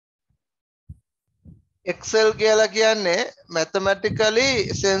Excel කියලා කියන්නේ mathematically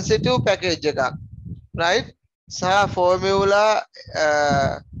sensitive package එකක්. Right? සහ formula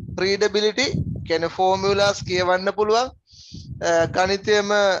readability කියන්නේ formulas කියවන්න පුළුවන්. ගණිතයේම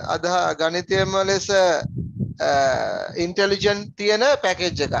ගණිතයේම ලෙස intelligent තියෙන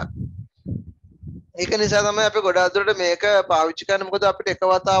package එකක්. ඒක නිසා තමයි අපි ගොඩාක් දුරට මේක පාවිච්චි කරන්නේ. මොකද අපිට එක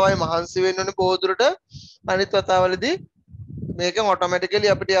වතාවයි මහන්සි වෙන්න ඕනේ බොහෝ දුරට. අනිත් වතාවලදී මේකෙන් ඔටෝමැටිකලි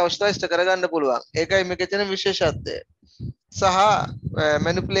අපිට අවශ්‍යතාව ඉෂ්ට කරගන්න පුළුවන්. ඒකයි මේකේ තියෙන විශේෂත්වය. සහ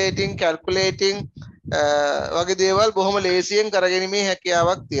manipulating calculating වගේ දේවල් බොහොම ලේසියෙන් කරගැනීමේ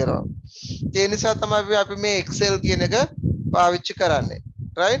හැකියාවක් තියෙනවා. ඒ නිසා තමයි අපි මේ Excel කියන එක පාවිච්චි කරන්නේ.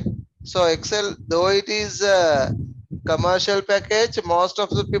 Right? So Excel, though it is a commercial package, most of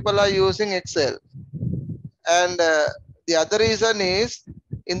the people are using Excel. And the other reason is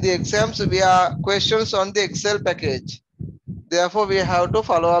in the exams we are questions on the Excel package. Therefore we have to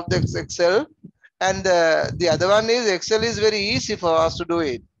follow up the Excel. And the other one is Excel is very easy for us to do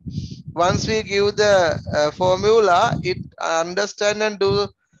it. Once we give the formula, it understand and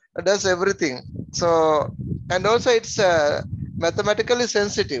does everything. So and also it's mathematically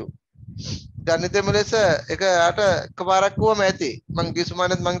sensitive. ගණිතය මෙලෙස එක යාට එකපාරක් වුවම ඇති. මම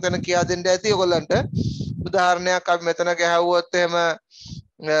කිසිමනත් මම තන කියා දෙන්න ඇති ඔයගොල්ලන්ට. උදාහරණයක් අපි මෙතන ගහුවොත් එහෙම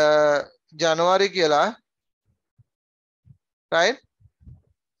ජනවාරි කියලා. Right?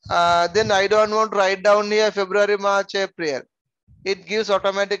 Then I don't want to write down here February, March, April. It gives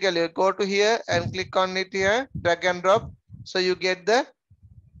automatically. Go to here and click on it here, drag and drop. So you get the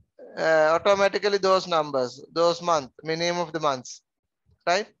automatically those numbers, those months, name of the months.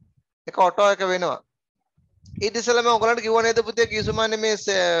 Right? එක auto එක වෙනවා. ඊට ඉස්සෙල්ලා මම ඔයගලන්ට කිව්වා නේද පුතේ කිසිමන්නේ මේ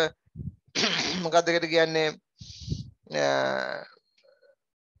මොකක්ද ඒකට කියන්නේ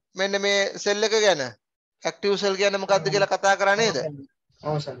මෙන්න මේ සෙල් එක ගැන ඇක්ටිව් සෙල් කියන්නේ මොකක්ද කියලා කතා කරා නේද?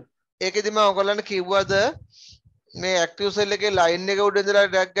 ඔව් සර්. ඒකෙදි මම ඔයගලන්ට කිව්වද මේ ඇක්ටිව් සෙල් එකේ ලයින් එක උඩ ඉඳලා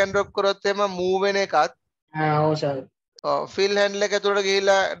ඩ්‍රැග් ඇන්ඩ් ඩ්‍රොප් කරොත් එම මූව් වෙන එකත් ඔව් සර්. ඔව් ෆිල් හැන්ඩල් එක ඇතුළට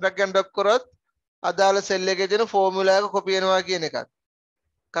ගිහිල්ලා ඩ්‍රැග් ඇන්ඩ් ඩ්‍රොප් කරොත් අදාළ සෙල් එකේ තියෙන ෆෝමියුලා එක කොපි වෙනවා කියන එකත්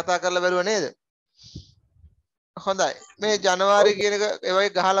කතා කරලා බැලුවා නේද? හොඳයි. මේ ජනවාරි කියන එක ඒ වගේ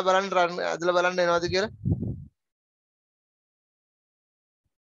ගහලා බලන්න අදලා බලන්න එනවද කියලා.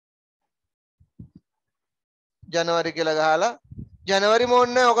 ජනවාරි කියලා ගහලා ජනවාරි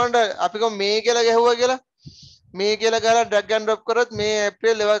මොන්නේ ඔකන්ට අපි කො මේ කියලා ගැහුවා කියලා. මේ කියලා ගහලා ඩ්‍රැග් ඇන්ඩ් ඩ්‍රොප් කරොත් මේ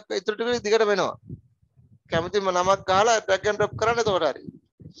ඒප්‍රිල් ඒවා ඉතුරු ටික දිගට වෙනවා. කැමතිම නමක් ගහලා ඩ්‍රැග් ඇන්ඩ් ඩ්‍රොප් කරන්න එතකොට හරි.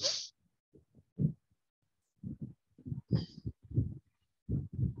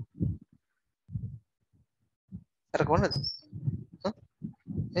 අර කොහොමද?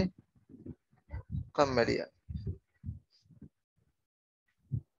 කම්මැලියා.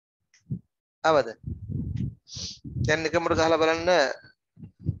 ආවද? දැන් එකමර ගහලා බලන්න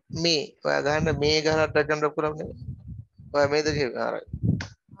මේ ඔයා ගහන්න මේ ගහලා ඩ්‍රැග් ඇන්ඩ් ඩ්‍රොප් කරන්නේ. ඔයා මේද කියලා හරි.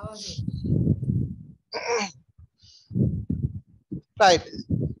 right.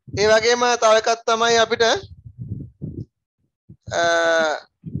 ඒ වගේම තව එකක් තමයි අපිට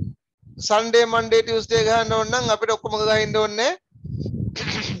Sunday, Monday, Tuesday ගහන්න ඕන නම් අපිට ඔක්කොම ගහින්න ඕනේ.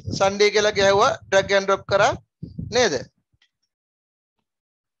 Sunday කියලා ගහුවා drag and drop කරා නේද?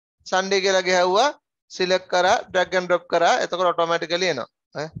 Sunday කියලා ගහුවා select කරා drag and drop කරා එතකොට automatically එනවා.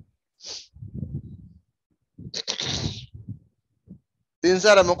 ඈ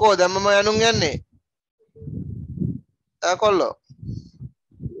දින්සාර මොකෝ දැම්මම යනුන් යන්නේ? කොල්ලෝ.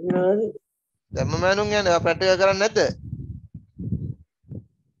 දැම්මම යනුන් යන්නේ ප්‍රැක්ටිකල් කරන්නේ නැද්ද?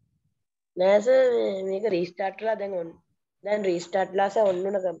 නෑ සර් මේක රීස්ටාර්ට් කරලා දැන් රීස්ටාර්ට් ලාස ඔන්න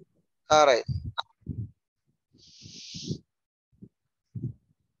කරමු. all right.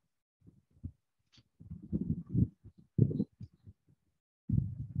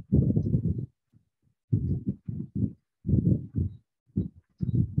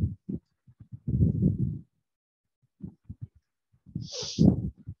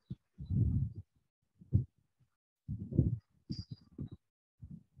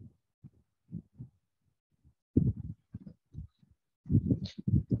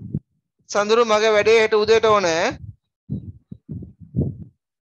 සඳුරු මගේ වැඩේ හෙට උදේට ඕනේ.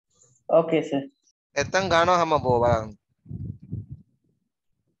 ඕකේ සර්. නැත්තම් ගන්නවා හැම බෝ බලන්න.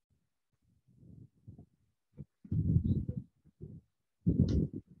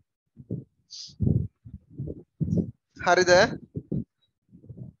 හරිද?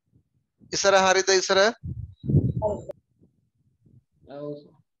 ඉස්සර හරිද ඉස්සර? ඔව්.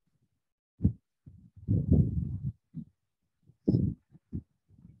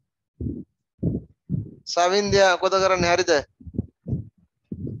 සවින්ද්‍යා කොද කරන්නේ හරිද?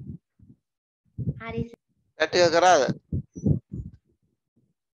 හරි. පැටිය කරාද?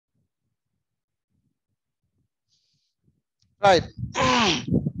 right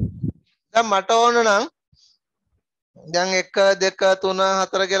දැන් මට ඕන නම් දැන් 1 2 3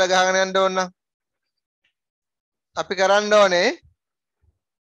 4 කියලා ගහගෙන යන්න ඕන නම් අපි කරන්න ඕනේ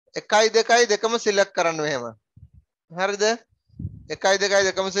 1 2 දෙකම සිලෙක්ට් කරන්න මෙහෙම හරිද 1 2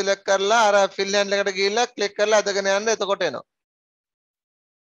 දෙකම සිලෙක්ට් කරලා අර ෆිල් හැන්ඩල් එකට ගිහිල්ලා ක්ලික් කරලා අදගෙන යන්න එතකොට එනවා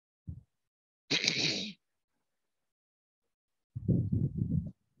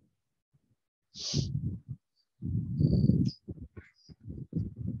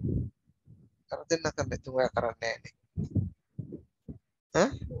කර දෙන්න කරන්නේ තුමා කරන්නේ නැහැ නේ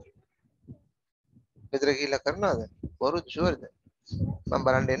ගෙදර ගිහිල්ලා කරනවද බොරු ෂුවර්ද මම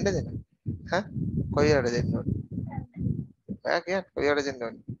බලන්න එන්න දෙන්න කොයි වෙලාවටද දෙන්න ඕනේ ඔයා කියන්න කොයි වෙලාවටද දෙන්න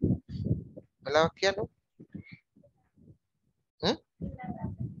ඕනේ වෙලාවක් කියන්න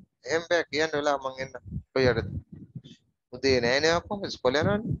එහෙම බෑ කියන්න වෙලාව මං එන්න කොයි වෙලාවටද උදේ නෑ නේ අප්පා ඉස්කෝලේ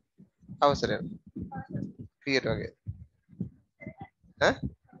යනවනේ අවසරයි කීයට වගේ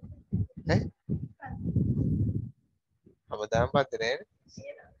හැමදාම පන්තිනේ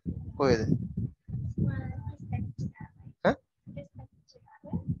කොහෙද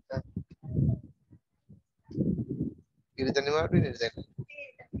ඉරිදා නිවාඩු නේ දැන්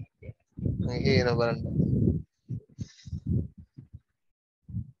ඒක බලන්න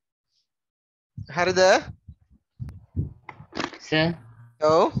හරිද සර්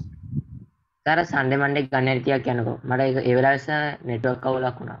ඔව් සර් සන්ඩේ මන්ඩේ ගන්න ටිකක් යනකො මට ඒක ඒ වෙලාවේ නෙට්වර්ක්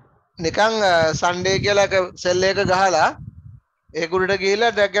අවුලක් වුණා නිකන් සන්ඩේ කියලා එක සෙල් එක ගහලා ඒක උඩට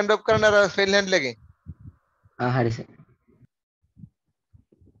ගිහිල්ලා ඩ්‍රැග් ඇන්ඩ් ඩ්‍රොප් කරන්න අර ෆයිල් හැන්ඩල් එකෙන් හරි සර්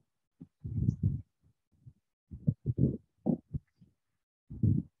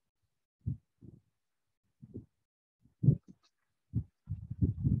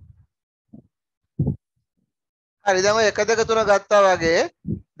හරි දැන් ඔය 1 2 3 ගත්තා වගේ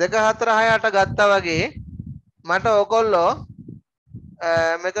 2 4 6 8 ගත්තා වගේ මට ඔයගොල්ලෝ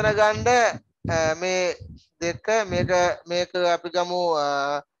මෙතන ගන්න මේ දෙක මේක අපි ගමු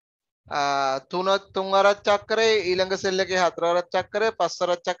 3 වරක් චක්‍රේ ඊළඟ සෙල් එකේ 4 වරක් චක්‍රේ 5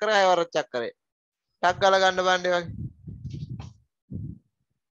 වරක් චක්‍රේ 6 වරක් චක්‍රේ ටක් ගාලා ගන්න බෑනේ වගේ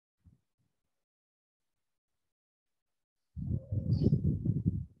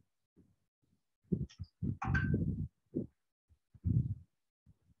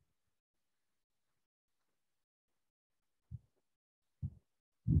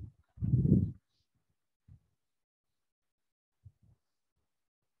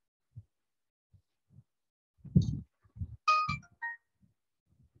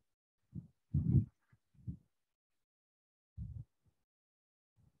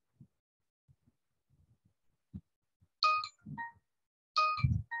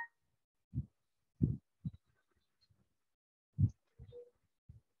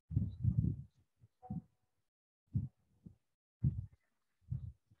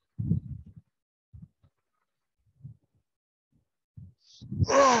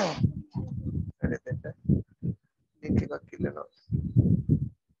ලින්ක් එකක් ඉල්ලනවා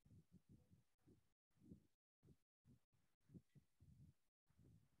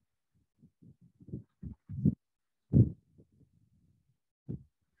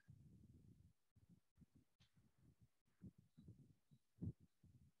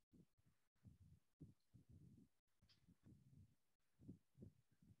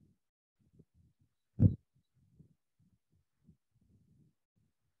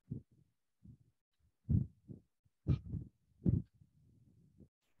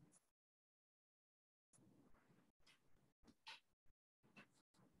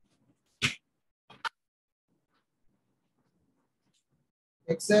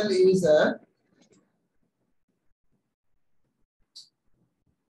Excel is a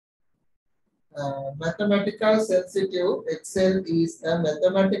mathematical sensitive. Excel is a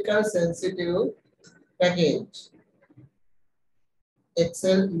mathematical sensitive package.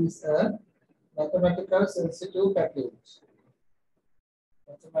 Excel is a mathematical sensitive package.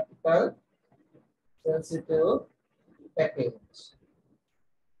 Mathematical sensitive package.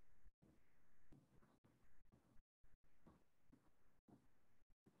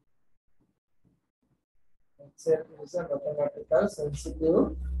 Excel is a mathematical sensitive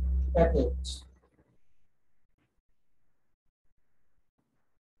package.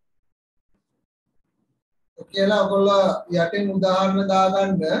 කියලා ඔයගොල්ලෝ යටින් උදාහරණ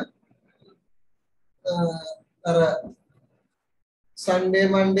දාගන්න අර සන්ඩේ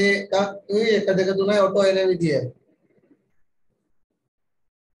මන්ඩේ එකක් 1 2 3 ඔටෝ එන විදිය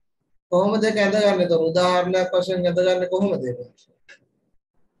කොහොමද ඒක ඇඳගන්නේ? તો උදාහරණයක් වශයෙන් ඇඳගන්නේ කොහොමද ඒක?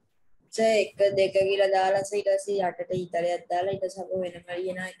 සර් 1 2 කියලා දාලා ඊට පස්සේ යටට හිතරයක් දාලා ඊට පස්සේ අප වෙනම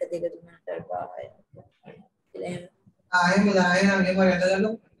ලියනවා 1 2 3 4 5 6 කියලා එහෙම. එහෙම එහෙනම් එහෙම ඇඳ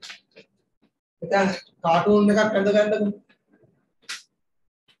ගන්නකො. නිකන් කාටූන් එකක් ඇඳ ගන්නකො.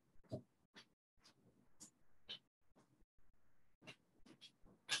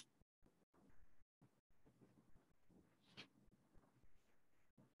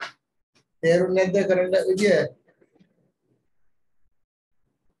 තේරුන්නේ නැද්ද කරන්න විදිය?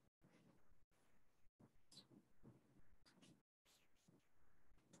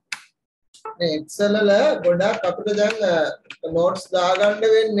 මේ Excel වල ගොඩක් අපිට දැන් notes දාගන්න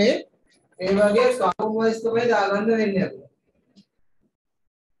වෙන්නේ මේ වගේ column wise තමයි දාගන්න වෙන්නේ අපිට.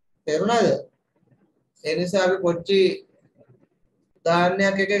 තේරුණාද? ඒ නිසා අපි පොච්චි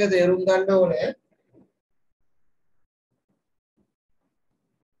ධාන්‍යයක් එක එක තේරුම් ගන්න ඕනේ.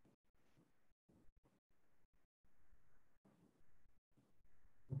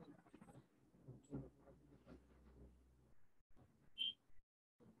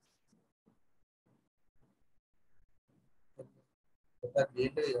 tak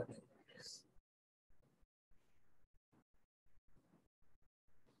gitu ya.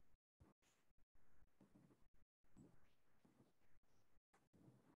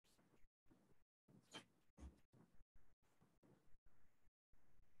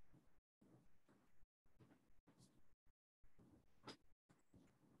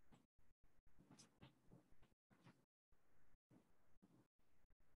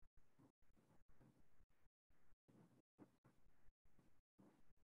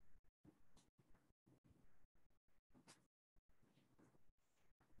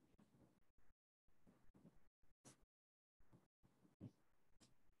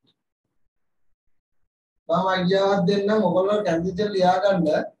 මම අයියාවක් දෙන්නම් ඔයගොල්ලෝ කැන්ඩිඩේට් ලියා ගන්න.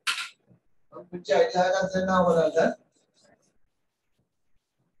 මම පුංචි අයියාවක් දෙන්නම් ඔයගොල්ලන්ට.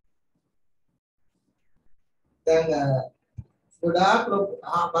 දැන් ගොඩාක්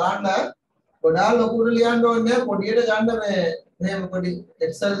බලන්න ගොඩාක් ලොකුට ලියන්න ඕනේ පොඩියට ගන්න මේ පොඩි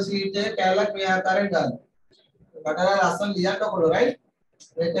Excel sheet එකේ කැලක් මේ ආකාරයෙන් ගන්න. බටලා ලස්සන ලියන්න ඔයගොල්ලෝ right?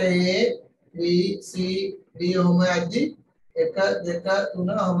 මේක A B C D ඔහොම ඇද්දි 1 2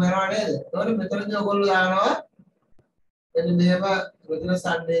 3 ඔහොම යනවා නේද? එතකොට මෙතනදී ඔයගොල්ලෝ දානවා එන්න මෙහෙම මෙතන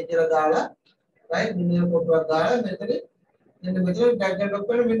Sunday කියලා දාලා right මෙන්න පොට්ටුවක් දාලා මෙතන මෙතන ටැග් එකක්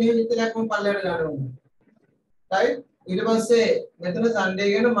කරලා මෙන්න මේ විතරක් මම පල්ලෙහාට දානවා right ඊට පස්සේ මෙතන Sunday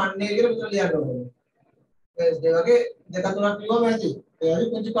කියන Monday කියලා මෙතන ලියන්න ඕනේ ඒ වගේ දෙක තුනක් ලියුවම ඇති ඒ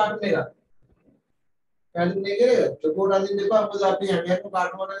වගේ පුංචි කාටුන් එකක් කාටුන් එකේ රිපෝට් අදින්න එපා මොකද අපි හැමෝටම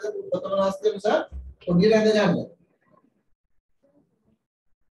කාටුන් වලද ප්‍රථම වාස්තුව නිසා පොඩියට ඇඳ ගන්න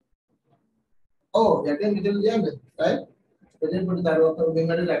oh යටින් මිඩල් ලියන්න right එතෙන් පොඩි දරුවක්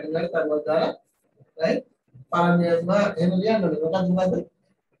කරුගෙන් හරි ලැටින් හරි දරුවක් දාලා right පාරමියම එහෙම ලියන්න ඕනේ මොකක්ද මොකද්ද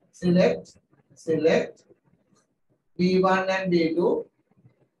select B1 and B2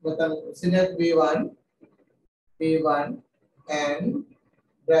 मतलब select B1 and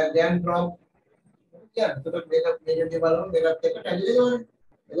drag and drop क्या तो मेरा मेरे के बालों में मेरा टेक टैली जो है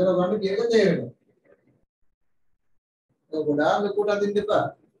अगर वो गाने किए करते हैं तो गुना में कोटा दिन दिपा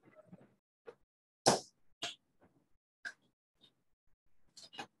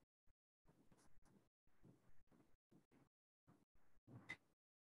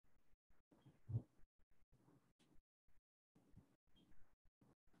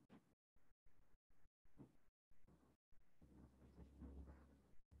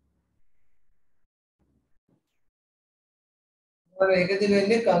और एक दिन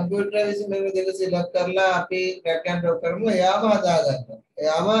मैंने कंप्यूटर विषय में देखो सिलेक्ट करला අපි ड्रैग एंड ड्रॉप කරමු එයාම හදා ගන්න.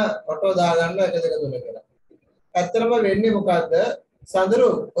 එයාම ඔටෝ දා ගන්න එක දෙක තුන කියලා. ඇත්තටම වෙන්නේ මොකද්ද?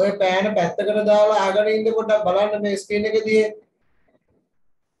 සඳරු ඔය පෑන පැත්තකට දාලා අහගෙන ඉන්නකොට බලන්න මේ ස්ක්‍රීන් එකේදී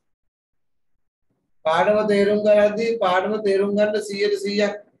පාඩම තේරුම් ගන්නදී පාඩම තේරුම් ගන්න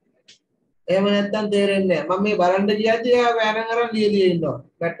 100%ක් එහෙම නැත්තම් තේරෙන්නේ නැහැ. මම මේ බලන්න ගියදී එයා වෑනන් අරන් ලියදී ඉන්නවා.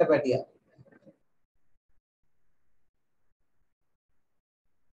 පැට්ට පැටියා.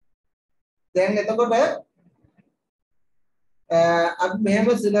 දැන් එතකොට අපි මෙහෙම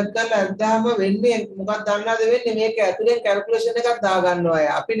සිලෙක්ට් කරලා අද්දාම වෙන්නේ මොකක්ද දන්නවද වෙන්නේ මේක ඇතුලෙන් කැල්කියුලේෂන් එකක් දා ගන්නවා අය.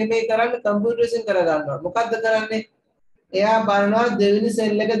 අපි නෙමෙයි කරන්නේ කම්පියුටරයිසේෂන් කර ගන්නවා. මොකක්ද කරන්නේ? එයා බලනවා දෙවෙනි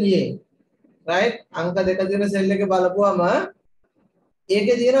සෙල් එක දිහේ. right? අංක දෙක දින සෙල් එක බලපුවම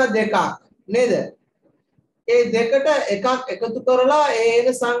ඒකේ තියෙනවා දෙකක් නේද? ඒ දෙකට එකක් එකතු කරලා ඒ එන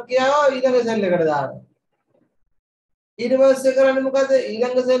සංඛ්‍යාව ඊළඟ සෙල් එකට දානවා. ඊට පස්සේ කරන්නේ මොකද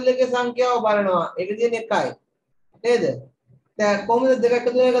ඊළඟ සෙල් එකේ සංඛ්‍යාව බලනවා ඒක තියෙන එකයි නේද දැන් කොහොමද දෙක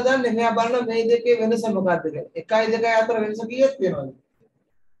එකතු වෙන එක දන්නේ මෙයා බලන මේ දෙකේ වෙනස මොකක්ද කියලා 1 2 අතර වෙනස කීයක් තියෙනවද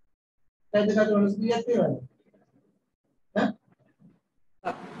 1 2 අතර වෙනස කීයක් තියෙනවද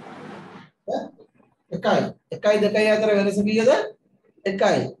ඈ 1 2 අතර වෙනස කීයද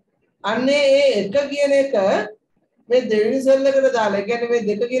 1යි අන්නේ ඒ 1 කියන එක මේ දෙවෙනි සෙල් එකට දාලා ඒ කියන්නේ මේ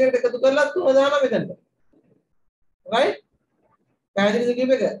දෙක කියන එකට එකතු කරලා 3 දානවා මෙතනට. right? පැහැදිලිද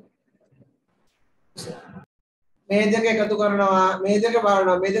කීප එක? මේ දෙක එකතු කරනවා මේ දෙක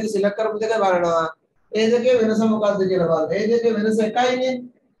බලනවා මේ දෙක සිලෙක්ට් කරපු දෙක බලනවා ඒ දෙකේ වෙනස මොකක්ද කියලා බලන්න. ඒ දෙකේ වෙනස එකයිනේ.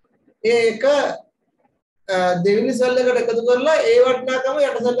 ඒ එක දෙවෙනි සෙල් එකට එකතු කරලා ඒ වටිනාකම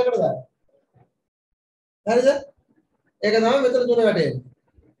යට සෙල් එකට දාන්න. හරිද? ඒක තමයි මෙතන තුන වැටෙන්නේ.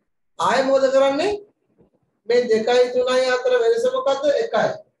 ආයෙ මොකද කරන්නේ? මේ 2යි 3යි අතර වෙනස මොකද්ද? 1යි.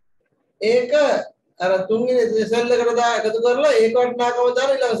 ඒක අර තුන්වෙනි සෙල් එකට දා එකතු කරලා ඒක වටිනාකම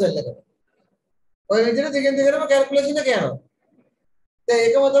දාන ඊළඟ සෙල් එකට. ඔය විදිහට දිගින් දිගටම කැල්කියුලේෂන් එක යනවා. දැන්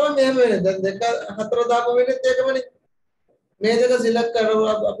ඒකම තමයි මෙහෙම වෙන්නේ. දැන් 2 4 දාපු වෙලෙත් ඒකමනේ. මේ දෙක සිලෙක්ට්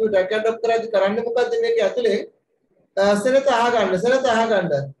කරලා අපි ඩ්‍රැග් ඇන්ඩ් ඩ්‍රොප් කරද්දි කරන්නේ මොකද්ද මේකේ ඇතුලේ සෙනත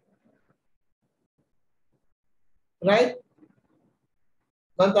අහගන්න. right?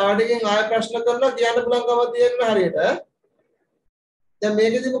 මම තාඩියකින් ආය ප්‍රශ්න කරලා කියන්න පුළුවන් කමක් තියෙන්න හරියට. දැන්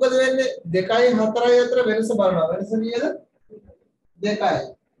මේකෙදි මොකද වෙන්නේ? 2යි 4යි අතර වෙනස බලනවා. වෙනස කීයද? 2යි.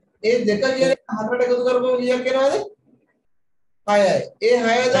 ඒ 2 කියන 4ට එකතු කරපුවම කීයක් එනවද? 6යි. ඒ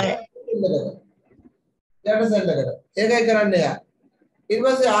 6 දැන් යට සෙල් එකට. ඒකයි කරන්න යා. ඊට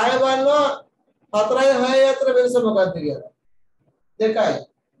පස්සේ ආය බලනවා 4යි 6යි අතර වෙනස මොකක්ද කියලා. 2යි.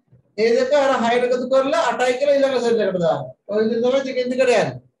 ඒ දෙක අර 6ට එකතු කරලා 8යි කියලා ඊළඟ සෙල් එකට දානවා. ඔය විදිහට තමයි ටිකෙන් ටිකට යන්නේ.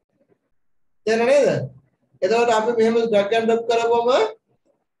 තේරෙනව නේද? එතකොට අපි මෙහෙම ඩ්‍රැග් ඇන්ඩ් ඩ්‍රොප් කරපුවම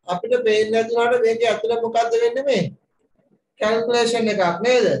අපිට පේන්නේ නැතුනට මේකේ ඇතුලේ මොකද්ද වෙන්නේ මේ? කැල්කියුලේෂන් එකක්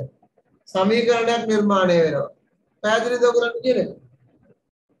නේද? සමීකරණයක් නිර්මාණය වෙනවා. පැහැදිලිද ඔයගොල්ලන්ට කියන්නේ?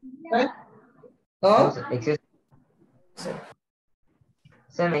 right?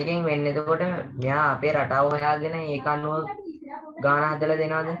 සර් මේකෙන් වෙන්නේ එතකොට මෙයා අපේ රටාව හොයාගෙන ඒක අනුව ගාන හදලා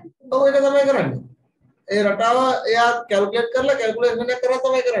දෙනවද? ඔව් ඒක තමයි කරන්නේ. ඒ රටාව එයා කැල්කියුලේට් කරලා කැල්කියුලේෂන් එකක් කරලා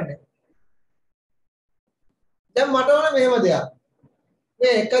තමයි කරන්නේ. දැන් මට ඕනේ මෙහෙම දෙයක්.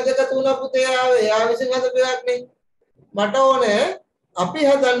 මේ 1 2 3 පුතේ ආවේ එයා විසින් හදපු එකක් නේ. මට ඕනේ අපි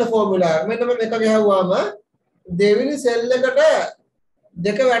හදන්න ෆෝමියුලා එක. මෙන්න මේක ගහුවාම දෙවෙනි සෙල් එකට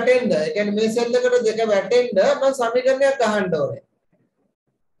දෙක වැටෙන්න. ඒ කියන්නේ මේ සෙල් එකට දෙක වැටෙන්න මම සමීකරණයක් ගහන්න ඕනේ.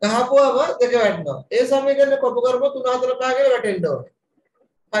 ගහපුවම දෙක වැටෙනවා. ඒ සමීකරණය කොපි කරපුව 3 4 5 කියලා වැටෙන්න ඕනේ.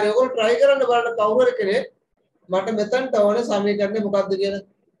 හරි ඔයගොල්ලෝ try කරන්න බලන්න කවුරු හරි කෙනෙක් මට මෙතනට ඕනේ සමීකරණය මොකක්ද කියලා.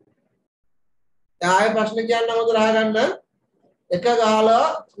 ආයෙ ප්‍රශ්න කියන්න මොකද අහගන්න එක ගහලා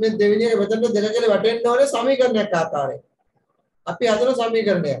මේ දෙවෙනි එක මෙතනට දෙක කියලා වැටෙන්න ඕනේ සමීකරණයක් ආකාරයෙන්. අපි හදන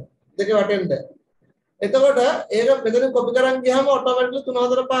සමීකරණයක් දෙක වැටෙන්න. එතකොට ඒක මෙතනින් කොපි කරන් ගියාම ඔටෝමැටිකලි 3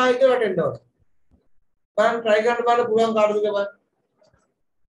 4 5 කියලා වැටෙන්න ඕනේ. බලන්න try කරන්න බලන්න පුළුවන් කාටද කියලා බලන්න.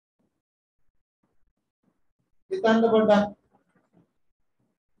 හිතන්න පොඩ්ඩක්.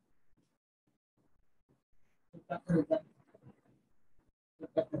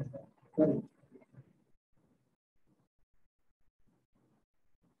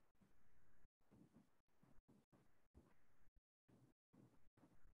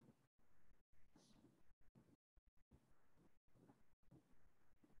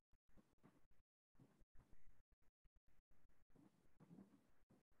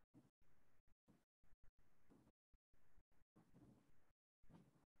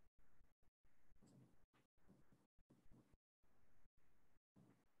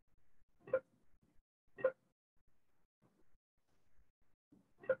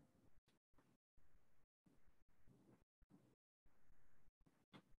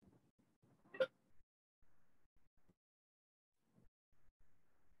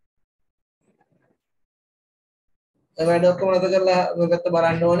 වැඩ ඔක්කොම නැත කරලා මේකට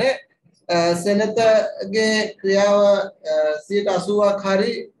බලන්න ඕනේ. සෙනතගේ ක්‍රියාව 80%ක්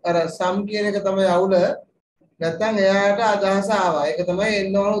හරි අර සම් කියන එක තමයි අවුල. නැත්තම් එයාට අදහස ආවා. ඒක තමයි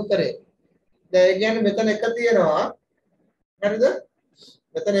එන්න ඕන උත්තරේ. දැන් ඒ කියන්නේ මෙතන එක තියෙනවා. හරිද?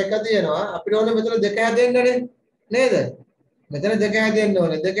 මෙතන එක තියෙනවා. අපිට ඕනේ මෙතන දෙක හැදෙන්නනේ. නේද? මෙතන දෙක හැදෙන්න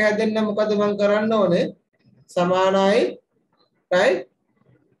ඕනේ. දෙක හැදෙන්න මොකද මම කරන්න ඕනේ? සමානයි right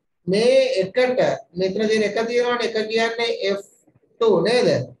මේ එකට මෙතන තියෙන එක තියෙනවනේ එක කියන්නේ F2 නේද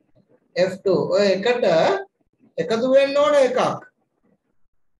F2 ඔය එකට එකතු වෙන්න ඕන එකක්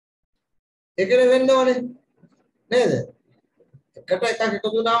ඒකනේ වෙන්න ඕනේ නේද එකට එකක්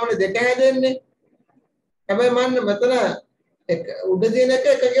එකතු වුණාමනේ දෙක හැදෙන්නේ හැබැයි මම මෙතන උඩ තියෙන එක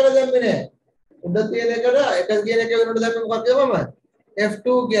කියලා දැම්මේ නෑ උඩ තියෙන එකට එක කියන එක වෙනකොට දැම්මේ මොකක්ද මම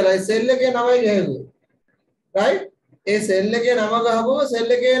F2 කියලා ඒ සෙල් එකේ නමයි ගහුවේ right ඒ සෙල් එකේ නම ගහපුවම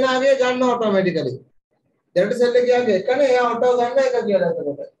සෙල් එකේ නාමය ගන්න ඔටෝමැටිකලි. දැන් සෙල් එකේ ආගේ එකනේ එයා ඔටෝ ගන්න එක කියලා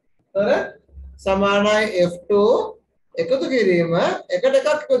එතකොට. තොර සමානයි F2 එකතු කිරීම එකට එකක්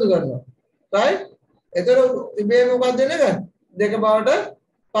එකතු කරනවා. right? එතකොට ඉබේ මොකක්ද වෙන්නේ? දෙක බවට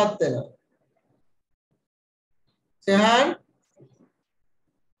පත් වෙනවා. සහන්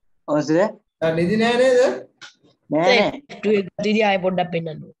ඔව් සර්. නිදි නෑ නේද? නෑ නෑ. F2 එක ගත්තදී ආයෙ පොඩ්ඩක්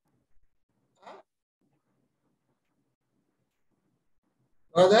පෙන්නන්න.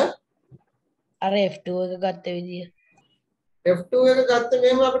 හරිද? අර F2 එක ගත්ත විදිය. F2 එක ගත්ත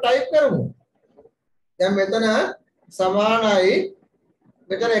මෙහෙම අපි ටයිප් කරමු. දැන් මෙතන සමානයි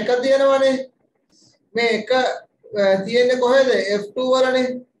මෙතන එක තියෙනවනේ. මේ එක තියෙන්නේ කොහෙද? F2 වලනේ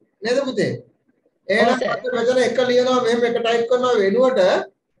නේද පුතේ? එහෙනම් අපි මෙතන එක ලියනවා මෙහෙම එක ටයිප් කරනවා වෙනුවට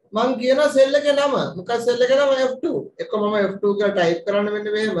මම කියනවා සෙල් එකේ නම. මොකක්ද සෙල් එකේ නම? F2. එක මම F2 කියලා ටයිප් කරන්න මෙන්න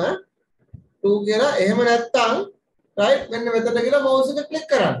මෙහෙම 2 කියලා. එහෙම නැත්තම් රයිට් මෙන්න මෙතන කියලා මවුස් එක ක්ලික්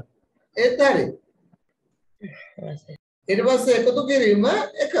කරන්න. ඒත් හරි. ඊට පස්සේ එකතු කිරීම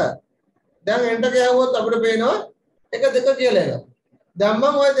එක. දැන් එන්ටර් ගෑවුවොත් අපිට පේනවා 1 2 කියලා එනවා. දැන්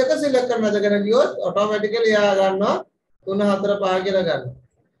මම ওই දෙක සිලෙක්ට් කරනවාද කියලා කිව්වොත් ඔටෝමැටිකලි යා ගන්නවා 3 4 5 කියලා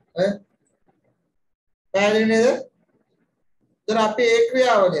ගන්නවා. පැහැදිලි නේද? දැන් අපි ඒ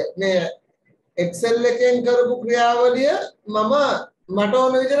ක්‍රියාවලිය මේ Excel එකෙන් කරපු ක්‍රියාවලිය මට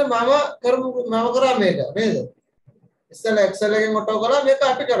ඕන විදිහට මම කරා මේක නේද? ඉස්සෙල්ලා Excel එකෙන් ඔටෝ කරා මේක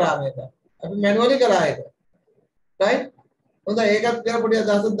අපි කරා මේක. අපි මැනුවලි කරා ඒක. right? හොඳයි ඒකත් කියලා පොඩි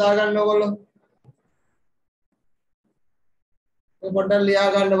අදහසක් දාගන්න ඕගොල්ලෝ. ඔය පොඩ්ඩක් ලියා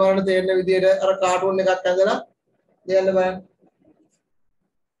ගන්න බලන්න තේරෙන විදිහට අර කාටුන් එකක් ඇඳලා ලියන්න බලන්න.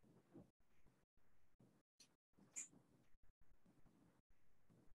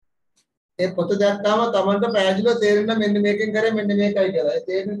 ඒ පොත දැක්කාම Tamanට පැහැදිලිව තේරෙන්න මෙන්න මේකෙන් කරේ මෙන්න මේකයි කියලා. ඒ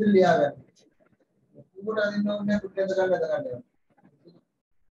තේරෙන විදිහට ලියා ගන්න. උඩ අදින්න ඕනේ පුට්ටෙද ගන්න.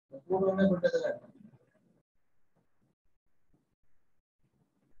 උඩ ඕනේ පුට්ටෙද ගන්න.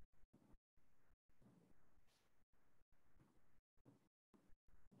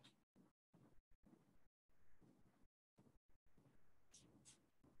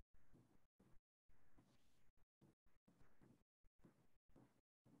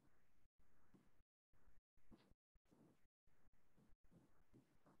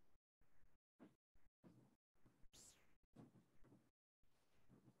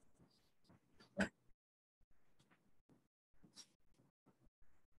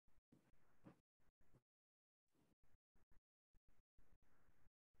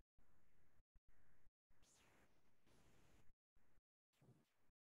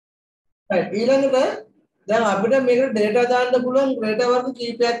 ඊළඟට දැන් අපිට මේකට data දාන්න පුළුවන් data වර්ග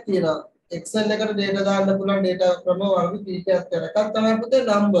කීපයක් තියෙනවා. Excel එකට data දාන්න පුළුවන් data ක්‍රම වර්ග කීපයක් තියෙනවා. එකක් තමයි පුතේ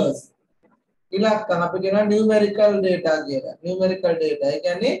numbers. ඉලක්කම් අපි කියනවා numerical data කියලා. numerical data. ඒ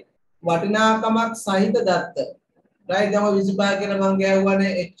කියන්නේ වටිනාකමක් සහිත දත්ත. right දැන් 25 කියලා මම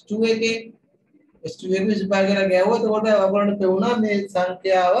ගෑවුවානේ H2 එකේ. H2 එකේ 25 කියලා ගෑවුවොත් ඒකට ඔයගොල්ලන්ට පෙවුනා මේ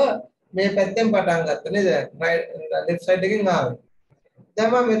සංඛ්‍යාව මේ පැත්තෙන් පටන් ගත්තා නේද? right left side එකෙන් ආවේ. දැන්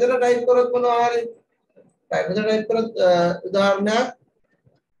මම මෙතන ටයිප් කරොත් මොනවා හරි මෙතන ටයිප් කරොත් උදාහරණයක්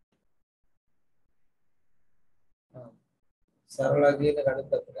සරල කියන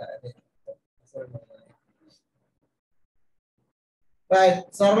ගණිත අපිට right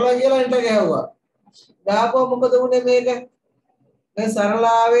සරල කියලා එන්ටර් ගහුවා. දාපුවා මොකද වුනේ මේක? මේ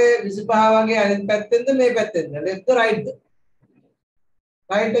සරලාවේ 25 වගේ අනිත් පැත්තෙන්ද මේ පැත්තෙන්ද? left right ද?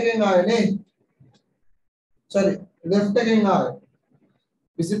 right එකෙන් ආවේ නේ. sorry left එකෙන් ආවේ.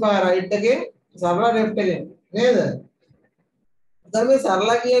 25 right එකෙන් සරල left එකෙන් නේද? දැන් මේ සරල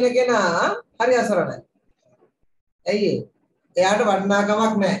කියන කෙනා හරි අසරණයි. ඇයි ඒ? එයාට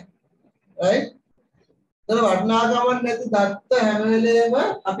වටිනාකමක් නැහැ. right? ඒතර වටිනාකමක් නැති දත්ත හැම වෙලේම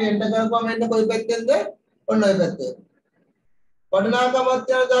අපි එන්න කරපුවම එන්න කොයි පැත්තෙන්ද? ඔන්න ඔය පැත්තේ. වටිනාකමක්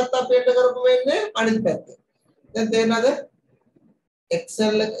තියෙන දත්ත අපි එන්න කරපුවම එන්නේ අනිත් පැත්තේ. දැන් තේරෙනවද?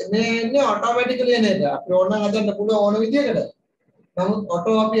 Excel මේ එන්නේ ඔටෝමැටිකලි එන එක. අපි ඕන නම් හදන්න පුළුවන් ඕන විදිහකට. නමුත්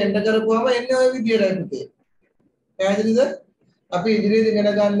ඔටෝ අපි එන්න කරපුවම එන්නේ ওই විදිහටයි පුතේ. පැහැදිලිද? අපි ඉදිරියට ඉගෙන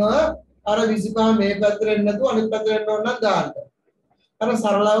ගන්නවා අර 25 මේ පැත්තට එන්න නැතුව අනිත් පැත්තට එන්න ඕන නම් දාන්න. අර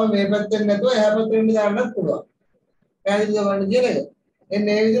සරලව මේ පැත්තෙන් නැතුව එහා පැත්තට එන්න දාන්නත් පුළුවන්. පැහැදිලිද වань කියන එක?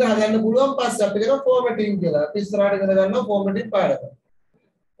 එන්නේ මේ විදිහට හදන්න පුළුවන් පස්සේ අපි කරන ෆෝමැටිං කියලා. අපි ඉස්සරහට ඉගෙන ගන්නවා ෆෝමැටිං පාඩක.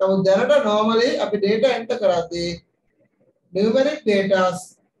 නමුත් දැනට normally අපි data enter කරද්දී numeric data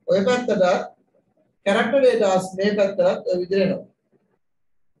ඔය පැත්තට character data මේ පැත්තට ඔය විදිහට එනවා.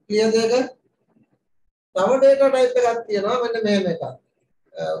 clear දෙක? තව data type එකක් තියෙනවා මෙන්න මෙහෙම එකක්.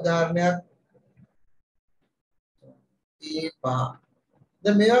 උදාහරණයක් E5.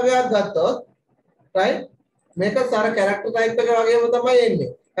 දැන් මේ වගේ එකක් ගත්තොත් right මේක සාර character type එක වගේම තමයි එන්නේ.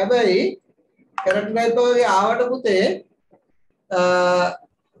 හැබැයි character type එකේ ආවට පුතේ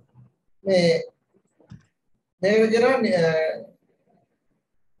මේක කියනවා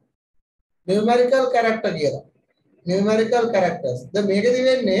numerical character කියලා. numerical characters. දැන් මේකෙදි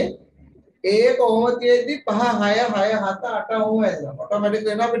වෙන්නේ ඒක ඔහොම තියෙද්දි 5 6 6 7 8 ඔහොම ඇදලා ඔටෝමැටික්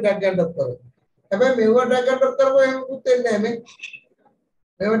වෙනවා අපි ඩ්‍රැග් ඇන්ඩ් ඩ්‍රොප් කරොත්. හැබැයි මෙව ඩ්‍රැග් ඇන්ඩ් ඩ්‍රොප් කරපුවා එහෙම පුත් වෙන්නේ නැහැ මේ.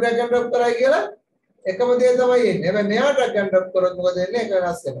 මෙව ඩ්‍රැග් ඇන්ඩ් ඩ්‍රොප් කරයි කියලා එකම දේ තමයි එන්නේ. හැබැයි මෙයා ඩ්‍රැග් ඇන්ඩ් ඩ්‍රොප් කරොත් මොකද වෙන්නේ? ඒක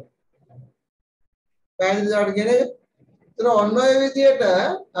වෙනස් වෙනවා. පැහැදිලිද කියන එක? ඒතර ඔන්න ඔය විදිහට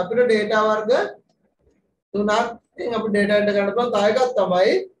අපිට data වර්ග තුනක් ඉතින් අපි data එන්ටර් කරන්න පුළුවන්. තව එකක්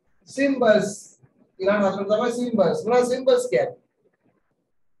තමයි symbols. ඊළඟ හතර තමයි symbols. මොනවද symbols කියන්නේ?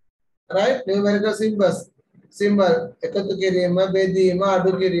 right numerical symbols. symbol එකතු කිරීම, බෙදීම,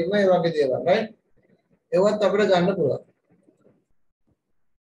 අඩු කිරීම ඒ වගේ දේවල් right. ඒවත් අපිට ගන්න පුළුවන්.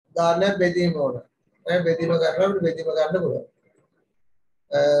 උදාහරණයක් බෙදීම ඕන. බෙදීම කරනවා අපිට බෙදීම ගන්න පුළුවන්.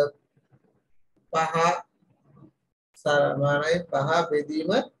 5 සමානයි 5 බෙදීම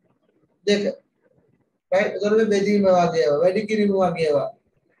 2. right ඒතර මේ බෙදීම වගේ ඒවා වැඩි කිරීම වගේ ඒවා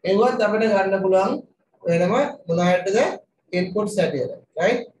ඒවත් අපිට ගන්න පුළුවන් වෙනම මොනවටද ඉන්පුට්ස් හැටියට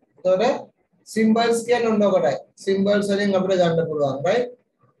right ඒතර symbols කියන්නේ ඔන්න ඔකටයි symbols වලින් අපිට ගන්න පුළුවන් right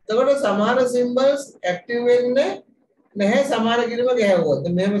එතකොට සමාන symbols active වෙන්නේ නැහැ සමාන කිරීම ගැහුවොත්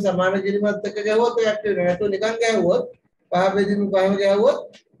මෙහෙම සමාන කිරීමත් එක්ක ගැහුවොත් ඒ active වෙන්නේ නැතුව නිකන් ගැහුවොත් පහ බෙදීම පහම ගැහුවොත්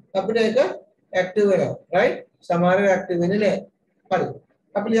අපිට ඒක active වෙනවා right සමානව active වෙන්නේ නැහැ හරි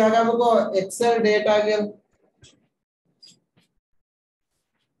අපි ලියාගමුකෝ excel data කියලා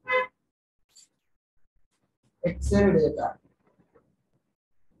excel data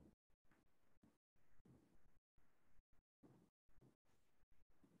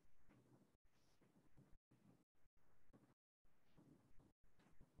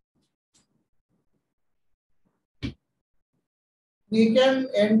we can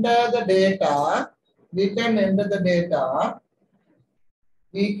enter the data we can enter the data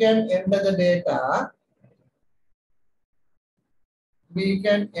we can enter the data we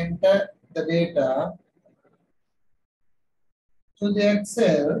can enter the data to the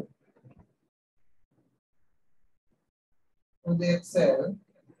excel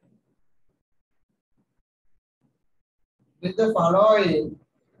with the following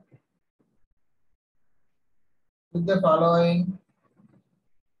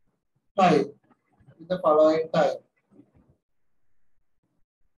type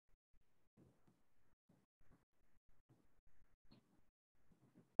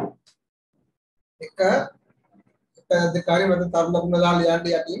එක කාර්ය මත තරණ දාලා යන්න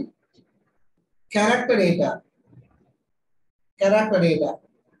යටින් character data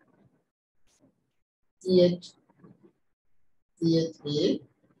ch r a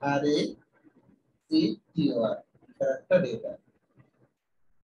r a c t o r character data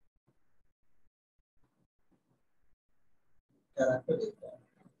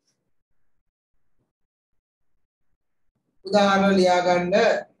උදාහරණ ලියා ගන්න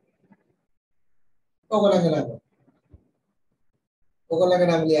ඔයගොල්ලන්ගේ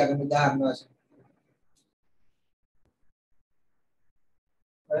නම් ලියා ගන්න උදාහරණ වශයෙන්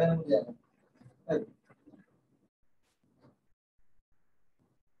ඔයගොල්ලන් ලියා ගන්න හරි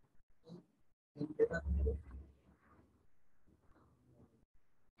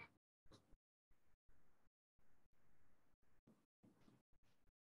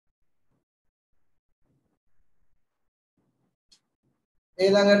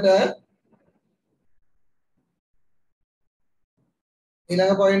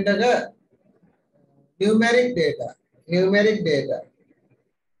ඊළඟ පොයින්ට් එක numeric data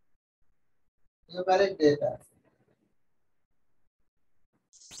numeric data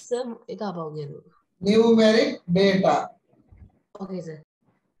Sir, එක ආපහු කියන්න. numeric data Okay, sir.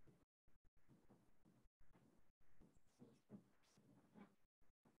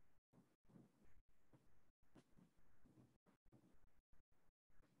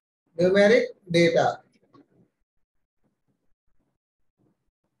 numeric data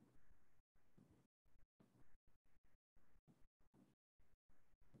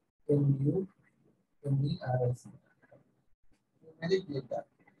NUMERIC numeric data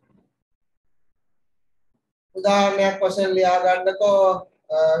උදාහරණයක් වශයෙන් ලියා ගන්නකෝ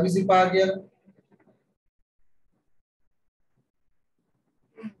 25 කියලා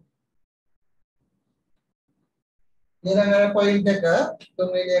ඊළඟ පොයින්ට් එක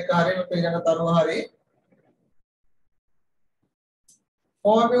තුන්වෙනි එක හරියම ඊළඟ තනුව හරි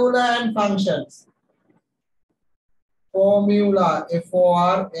formula and functions formula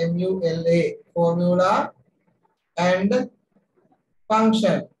formula and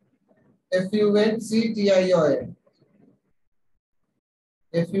function function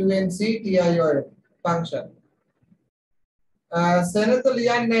function සෙනත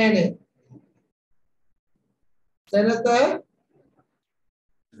ලියන්නේ නැහැ සෙනත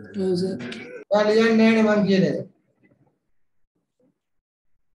ලියන්නේ නැහැ මං කියන්නේ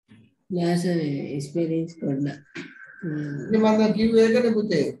නෑ සර් එක්ස්පීරියන්ස් කරන්න. ඉතින් මම දැන් කිව්වේ ඒකනේ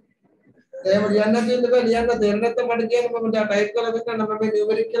පුතේ. එහෙම ලියන්න තියෙන්න බෑ ලියන්න දෙන්න නැත්නම් මට කියන්න මම දැන් ටයිප් කරලා දෙන්න මම මේ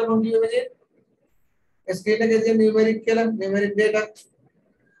නියුමරික් කියලා මම කිව්වේ මේ. ස්ක්‍රීන් එකේ තියෙන නියුමරික් කියලා නියුමරික් data.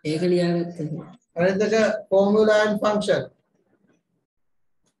 ඒක ලියාගත්තා සර්. අනිත් එක formula and function.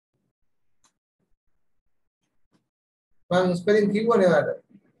 මම ස්පෙලිං කිව්වනේ ඔයාලට.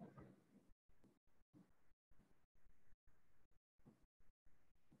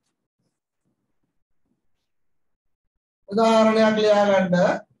 උදාහරණයක් ලියා ගන්න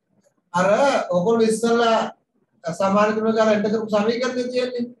අර ඔයගොල්ලෝ ඉස්සෙල්ලා සමාන කරන ගාන එන්ටර් කරපු සමීකරණය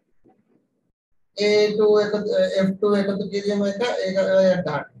තියෙන්නේ A2 එකතු F2 එකතු කිරීම එක ඒක ඔයාලට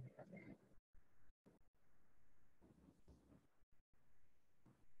ගන්න.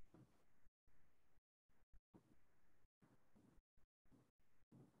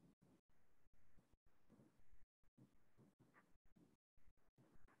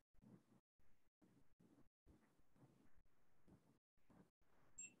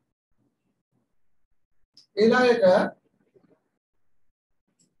 ඊළඟට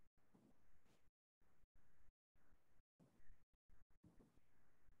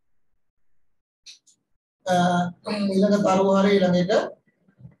ඊළඟ තරුව හරිය ඊළඟට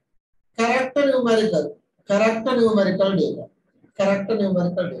character numerical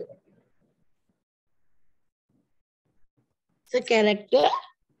data So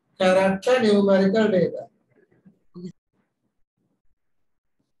character numerical data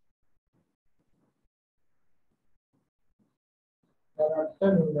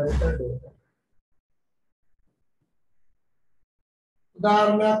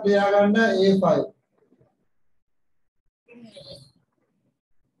උදාහරණයක් ලියා ගන්න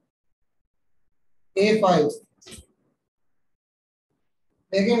A5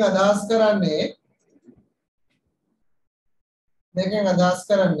 මේකෙන් අදහස්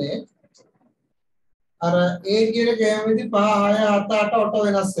කරන්නේ අර A කියන කැමති 5 6 7 8 ඔට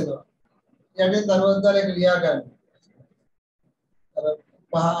වෙනස් වෙනවා. යටින් දරුවක් දාලා ඒක ලියා ගන්න. අර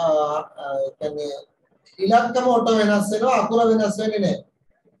කියන්නේ ඉලක්කම ඔට වෙනස් වෙනවා අකුර වෙනස් වෙන්නේ නැහැ.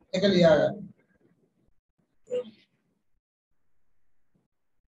 ඒක ලියා ගන්න.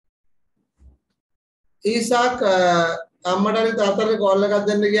 ඊසාක් අම්මටනේ තාත්තට කෝල් එකක්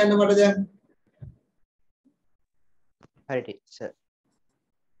දෙන්න කියන්න මට දැන්. හරි ටීචර්.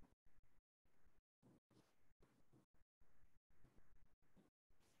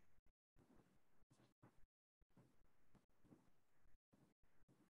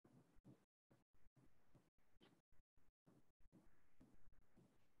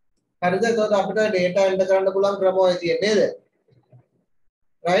 හරිද? එතකොට අපිට data එන්ටර් කරන්න පුළුවන් ක්‍රම ඔය තියෙන්නේ නේද?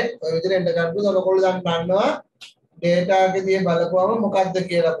 right? ඔය විදිහට එන්ටර් කරපුවම ඔයගොල්ලෝ දැන් දන්නවා data එකේ බලපුවම මොකක්ද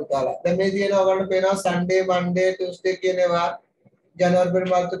කියලා පුතාලා. දැන් මේ තියෙන ඔයගොල්ලන්ට පේනවා Sunday, Monday, Tuesday කියන ඒවා ජනවරි පෙරේද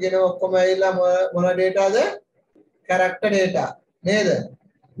මාර්තු කියන ඔක්කොම ඇවිල්ලා මොන dataද? character data නේද?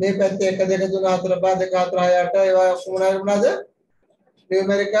 මේ පැත්තේ 1 2 3 4 5 2 4 6 8 ඒවා ඔක්කොම මොනවද?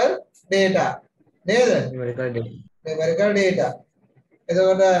 numerical data නේද? numerical data.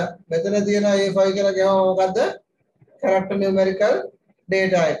 එතකොට මෙතන තියෙන A5 කියලා කියවම මොකද්ද? character numerical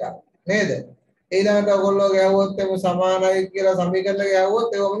data එක නේද? ඊළඟට ඔයගොල්ලෝ ගෑවුවොත් එමු සමානයි කියලා සමීකරණ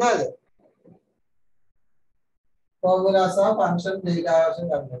ගෑවුවොත් ඒක මොනවාද? formula සහ function data වශයෙන්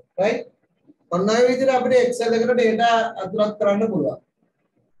ගන්නවා. right? ඔන්න ඔය විදිහට අපිට Excel එකට data අතුලත් කරන්න පුළුවන්.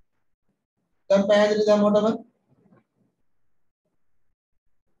 දැන් පැහැදිලිද මොකටද?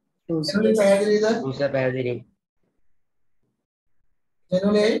 පැහැදිලිද? පැහැදිලි.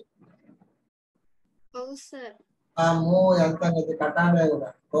 එනුනේ ඔව් සර්. ආමෝ යන්තම් ඉත කටහඬ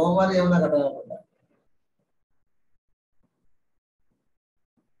වුණා. කොහොමද යවන කටහඬ?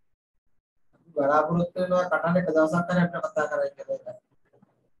 බලාපොරොත්තු වෙනවා කටහඬ එක දවසක් කරලා අපිට කතා කරන්න කියලා.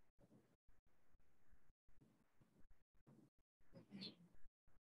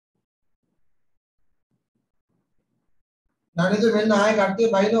 නනිද මෙන්න ආයෙ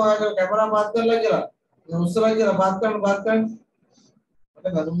කට්ටිය බයිනවා ආයෙ කැමරා මාත් කරලා කියලා. මේ උස්සලා කියලා මාත් කරන්න.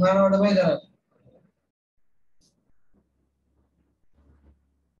 මට බඳුන් ගන්නවට තමයි කරන්නේ.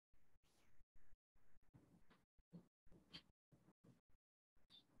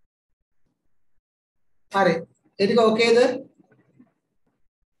 හරි. ඒ ටික ඕකේද?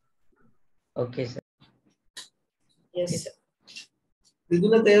 ඕකේ සර්. yes sir.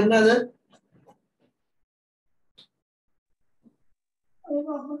 විදුල තේරුණාද?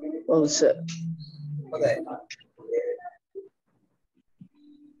 ඔව් sir. හොඳයි.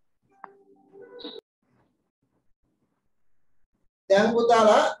 දැන්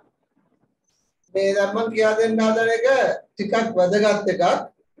පුතාලා මේ ධර්ම කියා දෙන්න හදන එක ටිකක් වැදගත් එකක්.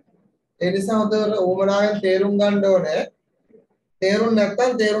 ඒ නිසා හොඳට උවමනාවෙන් තේරුම් ගන්න ඕනේ. තේරුම්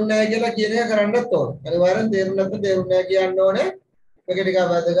නැත්නම් තේරුම් නැහැ කියලා කියන එක කරන්නත් ඕන. අනිවාර්යෙන් තේරුම් නැත්නම් තේරුම් නැහැ කියන්න ඕනේ. මේක ටිකක්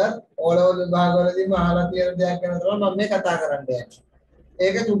වැදගත්. ඕලවල් විභාගවලදීම අහලා තියෙන දෙයක් ගැන තමයි මම මේ කතා කරන්න යන්නේ.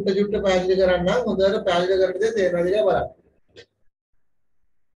 ඒක චුට්ට චුට්ට පැහැදිලි කරන්න හොඳට පැහැදිලි කරලා තේරෙනවද කියලා බලන්න.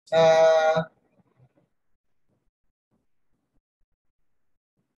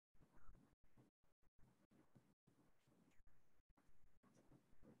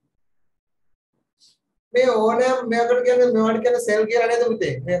 මේ ඕනෑම මේකට කියන්නේ මේවට කියන්නේ සෙල් කියලා නේද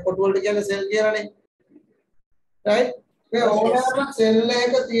පුතේ? මේ කොටු වලට කියන්නේ සෙල් කියලානේ. right? මේ ඕනෑම සෙල්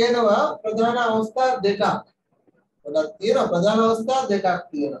එකක තියෙනවා ප්‍රධාන අවස්ථා දෙකක්. ගොඩක් තියෙනවා ප්‍රධාන අවස්ථා දෙකක්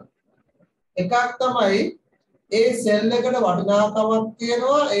තියෙනවා. එකක් තමයි ඒ සෙල් එකට වටිනාකමක්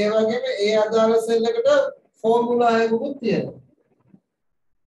තියෙනවා ඒ වගේම ඒ අදාළ සෙල් එකට ෆෝමියුලා එකකුත් තියෙනවා.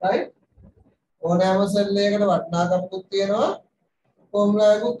 right? ඕනෑම සෙල් එකකට වටිනාකමකුත් තියෙනවා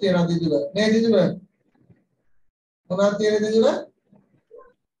ෆෝමියුලා එකකුත් තියෙනවා දිදුල. මේ දිදුල මොනවද තියෙන්නේ දිදුල?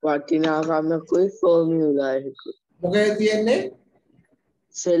 වටිනාකමකුයි ෆෝමියුලා එකකුයි. මොකද තියෙන්නේ?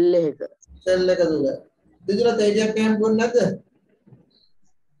 සෙල් එක. සෙල් එක තුල. දිදුල තේජයක් ගන්න ඕනේ නැද්ද?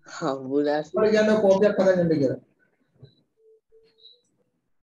 හම්බුලා. මම කියන්නේ කෝපියක් හදන්න කියලා.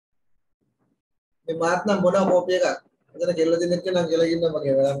 මේ මාත් නම් බොන කෝපි එකක්. එතන කෙල්ල දිනෙක නම් කියලා ඉන්නවා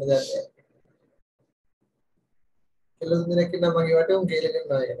මගේ වැඩක් නැහැ. කෙල්ල දිනෙක නම් මගේ වටේ උන් කියලා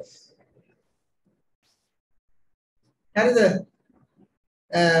ඉන්නවා ඒක. හරිද?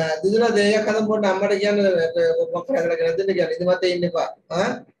 දිදුල දෙයක් හදන්න පොඩ්ඩ අම්මට කියන්නේ මොකක් කරලා කියලා දෙන්න කියන්නේ. ඉදමතේ ඉන්න එපා.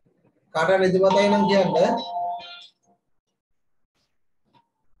 කාටවත් ඉදමතේ නම් කියන්නේ.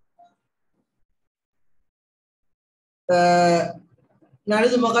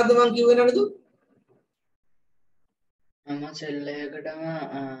 නඩු මොකද්ද මං කිව්වේ නඩු? මම සෙල් එකකටම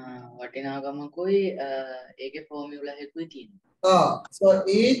වටිනාකමකුයි ඒකේ ෆෝමියුලා එකකුයි තියෙනවා. So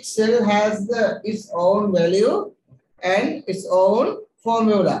each cell has its own value and its own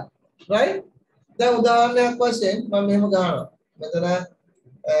formula, right? දැන් උදාහරණයක් වශයෙන් මම මෙහෙම ගන්නවා. මෙතන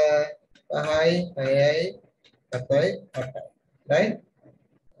 5යි 6යි 7යි 8යි, right?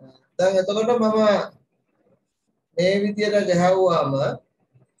 දැන් එතකොට මම මේ විදියට ගහුවාම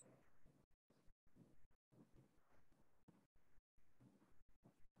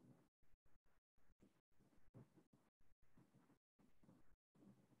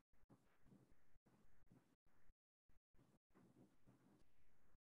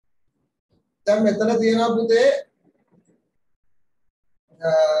දැන් මෙතන තියෙනවා පුතේ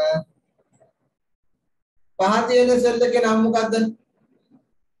පහ තියෙන සෙල් එකේ නම මොකද්ද?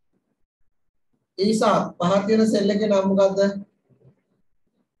 ඊසා පහ තියෙන සෙල් එකේ නම මොකද්ද?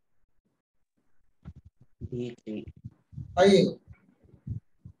 D3 අයියේ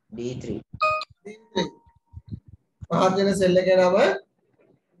D3 D3 පහ තියෙන සෙල් එකේ නම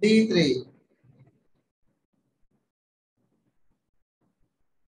D3.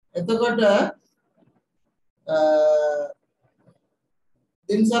 එතකොට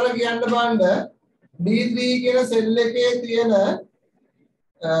දිනසර කියන්න බලන්න D3 කියන සෙල් එකේ තියෙන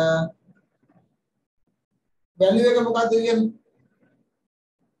වැලියු එක මොකක්ද කියන්නේ?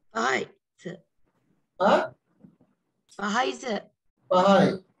 5යි සර්. හා 5යි සර්. 5යි.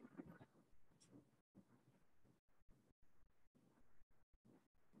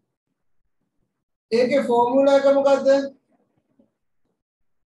 ඒකේ ෆෝමියුලා එක මොකද්ද?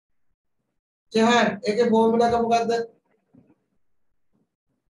 ජහන් ඒකේ ෆෝමියුලා එක මොකද්ද?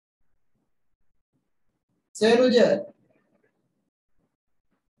 සේනුජ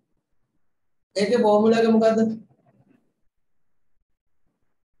ඒකේ ෆෝමියුලා එක මොකද්ද?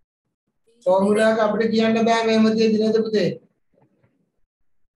 ෆෝමියුලා එක අපිට කියන්න බෑ මේ මැදදී නේද පුතේ?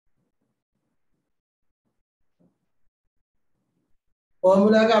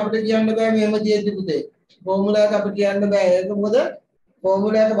 ෆෝමියුලා එක අපිට කියන්න බෑ මේ මැදදී පුතේ. ෆෝමියුලා එක අපිට කියන්න බෑ. ඒක මොකද?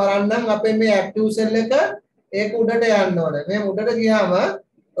 ෆෝමියුලා එක බලන්නම් අපේ මේ ඇක්ටිව් සෙල් එක ඒක උඩට යන්න ඕනේ. මේ උඩට ගියාම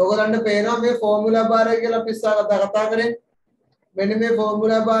ඔයගලන්ට පේනවා මේ ෆෝමියුලා බාර් එක කියලා අපි ඉස්සර කතා කරේ. මෙන්න මේ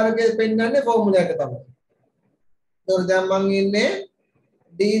ෆෝමියුලා බාර් එකේ පෙන්නන්නේ ෆෝමියුලා එක තමයි. ඒතකොට දැන් මම ඉන්නේ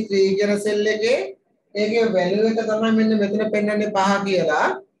D3 කියන සෙල් එකේ ඒකේ වැලියු එක තමයි මෙන්න මෙතන පෙන්නන්නේ 5 කියලා.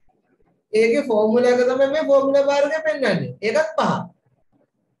 ඒකේ ෆෝමියුලා එක තමයි මේ ෆෝමියුලා බාර් එකේ පෙන්නන්නේ. ඒකත් 5.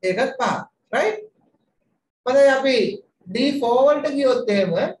 ඒකත් 5. right? මම අපි D4 වලට ගියොත්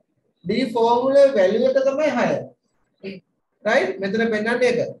එහෙම D4 වල වැලියු එක තමයි 6. right? මෙතන පෙන්නන්නේ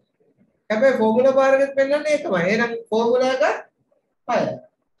ඒක. හැබැයි ෆෝමියුලා බාර් එකෙත් පෙන්නන්නේ ඒකමයි. එහෙනම් ෆෝමියුලා එක 6.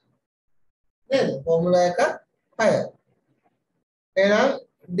 නේද? ෆෝමියුලා එක 6. එහෙනම්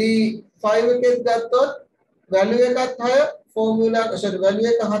D5 එකෙත් ගත්තොත් වැලියු එකත් 6 ෆෝමියුලා වැලියු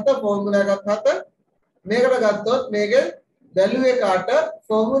එක 7 ෆෝමියුලා එකත් 7 මේකට ගත්තොත් මේකේ වැලියු එක 8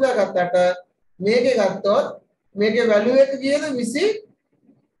 ෆෝමියුලා එකත් 8 මේකේ ගත්තොත් මේකේ වැලියු එක කීයද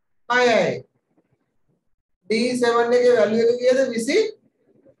 26යි. D7 එකේ වැලියු එක කීයද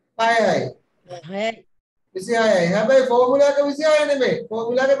 26යි. 26යි. හැබැයි ෆෝමියුලා එක 26 නෙමෙයි.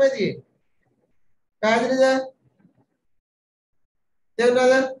 ෆෝමියුලා එක මේ තියෙන්නේ. පැහැදිලිද?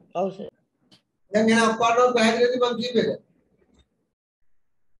 තේරුණාද? ඔව් සර්. දැන් එන අප්පාරව පැහැදිලිද මං කියපේක?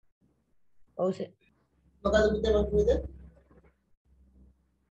 ඔව් සර්. මොකද පුතේ මං කිව්වේද?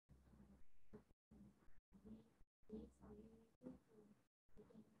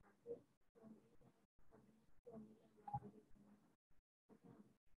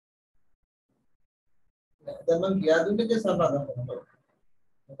 දැන් මං කියා දුන්නේ ඒ සමාදම් කරනවා.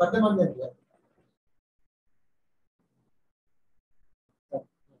 මොකද්ද මං දැන් කියන්නේ?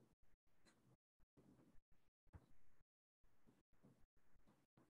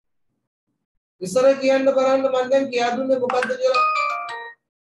 ඉස්සර කියන්න බලන්න මම දැන් කියා දුන්නේ මොකද්ද කියලා.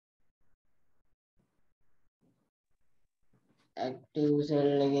 ඇක්ටිව්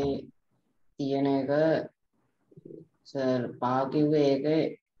සෙල් එකේ තියෙන එක සර් පහ කිව්වේ ඒකේ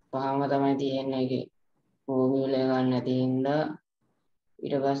පහම තමයි තියෙන්නේ ඒකේ ෆෝමියුලා එකක් නැති හින්දා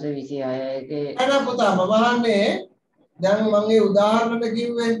ඊට පස්සේ 26 එකේ එන පුතා මම අහන්නේ දැන් මම මේ උදාහරණෙට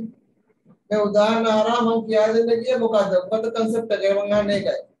කිව්වේ මේ උදාහරණ හරහා මම කියා දෙන්න කියේ මොකද්ද? මොකද්ද concept එක? මම අහන්නේ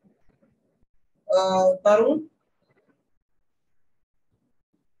ඒකයි. තරුණ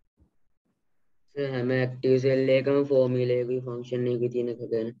හැම ඇක්ටිව් සෙල් එකකම ෆෝමියුලා එකේ ෆන්ක්ෂන් එකේ තියෙන එක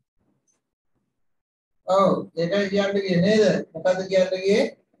ගැන. ඔව් ඒකයි කියන්නේ කියේ නේද? මොකද්ද කියන්නේ කියේ?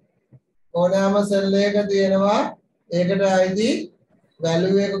 ඕනෑම සෙල් එකක තියෙනවා ඒකට අයිති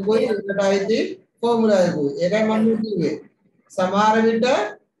වැලියු එකකුයි ඒකට අයිති ෆෝමියුලා එකකුයි. ඒකයි මම කිව්වේ. සමහර විට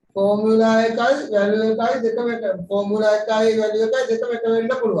ෆෝමියුලා එකයි වැලියු එකයි දෙකම එක ෆෝමියුලා එකයි වැලියු එකයි දෙකම එක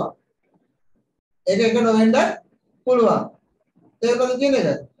වෙන්න පුළුවන්. ඒක එක නොවෙන්න පුළුවන්. ඒකද කියන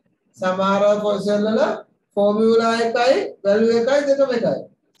එක. සමහර සෙල් වල ෆෝමියුලා එකයි වැලියු එකයි දෙකම එකයි.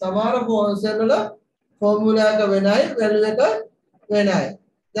 සමහර සෙල් වල ෆෝමියුලා එක වෙනයි වැලියු එක වෙනයි.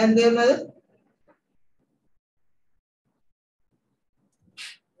 දැන් තේරුණාද?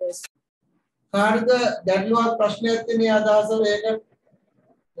 කාර්ද ගැටලුවක් ප්‍රශ්නයක් තියෙන අදහස ඒක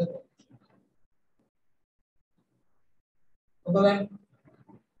ඔබලන්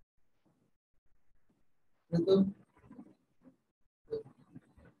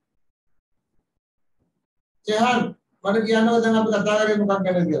ජහන් මට කියන්නකෝ දැන් අපි කතා කරේ මොකක්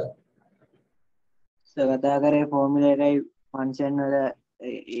ගැනද කියලා. කතා කරේ ෆෝමියුලා එකයි ෆන්ක්ෂන් වල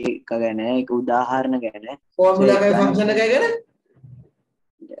ඒක ගැන ඒක උදාහරණ ගැන ෆෝමියුලා එකයි ෆන්ක්ෂන් එකයි ගැන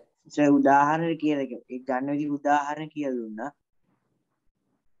උදාහරණ කියලා ඒ ගන්න විදිහ උදාහරණ කියලා දුන්නා.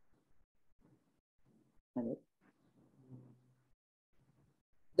 හරි.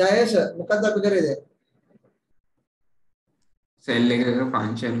 ජයේෂ් මොකක්ද අපි කරේ දැන්? සෙල් එකක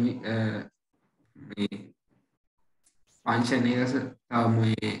ෆන්ක්ෂන් මේ ෆන්ක්ෂන් එක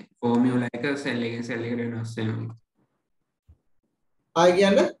මේ ෆෝමියුලා එක සෙල් එකෙන් සෙල් එකට වෙනස් වෙනවා. ආයි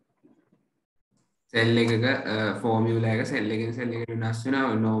කියන්නේ සෙල් එකක ෆෝමියුලා එක සෙල් එකෙන් සෙල් එකට වෙනස්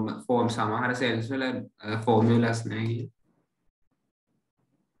වෙනවා. නෝමල් ෆෝම් සමහර සෙල්ස් වල ෆෝමියුලාස් නැහැ.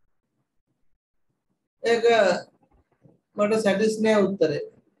 ඒක මට සැටිස් නෑ උත්තරේ.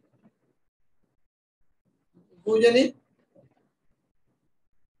 පූජනි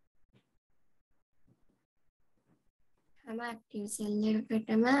හැම ඇක්ටිව් සෙල්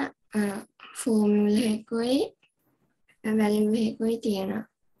එකකටම ෆෝමියුලා එකකුයි වැලියු එකකුයි තියෙනවා.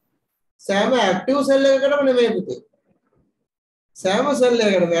 සෑම ඇක්ටිව් සෙල් එකකටම නෙමෙයි පුතේ. සෑම සෙල්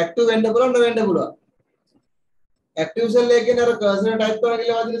එකකටම ඇක්ටිව් වෙන්න පුළුවන් නොවෙන්න පුළුවන්. ඇක්ටිව් සෙල් එකේ නේද කර්සර් ටයිප් කරන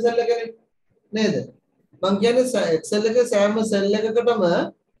කියලා වදින සෙල් එකනේ නේද? මං කියන්නේ එක්සෙල් එකේ සෑම සෙල් එකකටම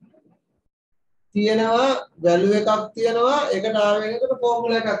තියෙනවා වැලියු එකක් තියෙනවා ඒකට ආවෙන එකට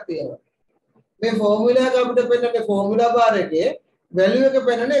ෆෝමියුලා එකක් තියෙනවා. මේ ෆෝමියුලා එක අපිට පෙන්නන්නේ ෆෝමියුලා බාර් එකේ වැලියු එක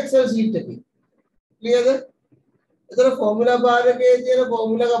පෙන්නන්නේ එක්සෙල් ෂීට් එකේ. ක්ලියර්ද? එතන ෆෝමියුලා බාර් එකේ තියෙන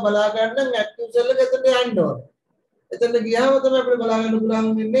ෆෝමියුලා එක බලා ගන්න නම් ඇක්ටිව් සෙල් එක එතනට යන්න ඕනේ. එතනට ගියාම තමයි අපිට බලා ගන්න පුළුවන්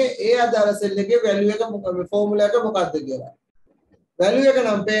වෙන්නේ ඒ අදාළ සෙල් එකේ වැලියු එක මොකක්ද ෆෝමියුලා එක මොකක්ද කියලා. වැලියු එක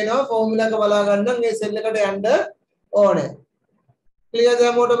නම් පේනවා ෆෝමියුලා එක බලා ගන්න නම් ඒ සෙල් එකට යන්න ඕනේ. ක්ලියර්ද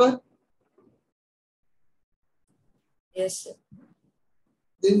හැමෝටම? Yes sir.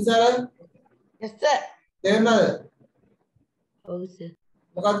 දින්සර Yes sir. තේරුණාද? ඔව් sir.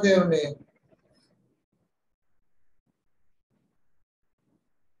 මොකක්ද තේරුනේ?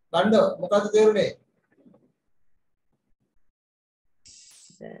 ගණ්ඩෝ මොකක්ද තේරුනේ?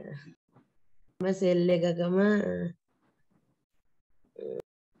 සෙල් එකකම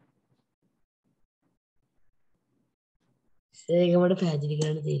ඒක මට පැහැදිලි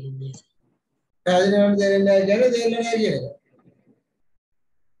කරන්න තේරෙන්නේ නැහැ. පැහැදිලි කරන්න තේරෙන්නේ නැහැ කියන්නේ තේරෙන්නේ නැහැ කියන එක.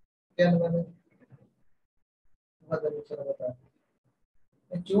 කියන්න බෑ. මොකද විස්තර කතා.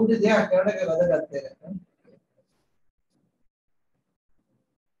 ඒ චූටි දෙයක් කරනක වැදගත් එක.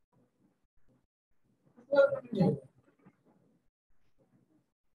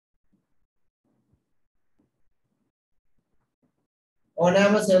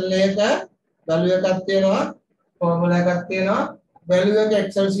 ඕනෑම සෙල් එකක value එකක් තියෙනවා, formula එකක් තියෙනවා. value එක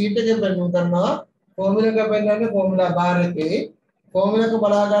Excel sheet එකේ පෙන්නු කරනවා. formula එක පෙන්නන්නේ formula bar එකේ. formula එක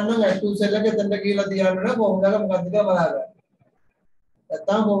බලා ගන්න නම් active cell එක එතනට කියලා තියන්න ඕන formula එක මොකක්ද කියලා බලා ගන්න.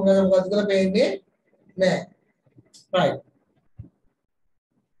 නැත්තම් formula එක මොකක්ද කියලා පේන්නේ නැහැ. right.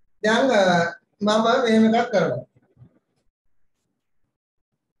 දැන් මම මෙහෙම එකක් කරනවා.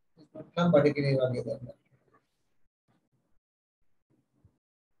 නම් බඩ කිරි වගේ දෙයක්.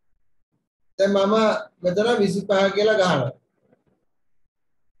 දැන් මම මෙතන 25 කියලා ගහනවා.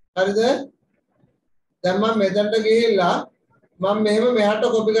 හරිද? දැන් මම මෙතනට ගිහිල්ලා මම මෙහෙම මෙහාට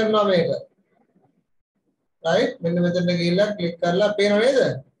කොපි කරනවා මේක. right? මෙන්න මෙතනට ගිහිල්ලා ක්ලික් කරලා පේනව නේද?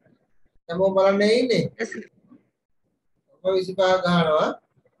 හැමෝම බලන්නේ ඉන්නේ. මම 25 ගහනවා.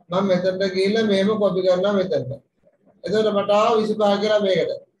 මම මෙතනට ගිහිල්ලා මෙහෙම කොපි කරනවා මෙතනට. එතකොට මට ආව 25 කියලා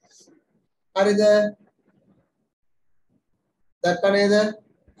මේකට. හරිද? දැක්ක නේද?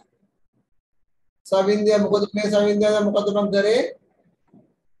 සවින්දය මොකද මේ සවින්දය මොකද මම කරේ?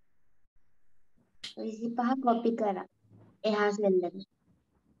 25 කොපි කරා. එහා සෙල් එක.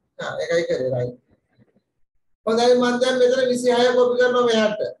 ඒකයි කරේ right. හොඳයි මම දැන් මෙතන 26 කොපි කරනවා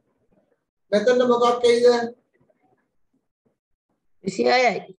මෙහාට. මෙතන මොකක් එයිද?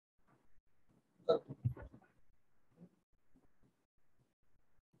 26යි.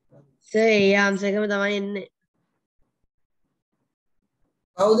 ඒ ආන්සර් එකම තමයි එන්නේ.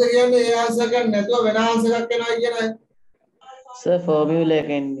 කවුද කියන්නේ ඒ ආන්සර් එක නැතුව වෙන ආන්සර් එකක් එනවා කියන්නේ? සර් ෆෝමියුලා එක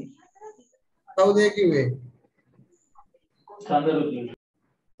එන්නේ. කවුද කිව්වේ? සඳරු කිව්වේ.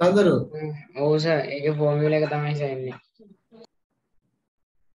 සඳරු. ඔව් සර් ඒකේ ෆෝමියුලා එක තමයි සර් එන්නේ.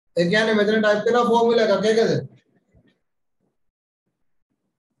 ඒ කියන්නේ මෙතන ටයිප් කරන ෆෝමියුලා එකක් ඒකද?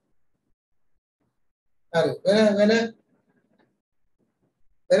 හරි.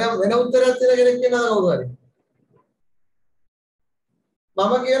 වෙන උත්තරයක් තියෙන කෙනෙක් කියනවා කවුරු හරි?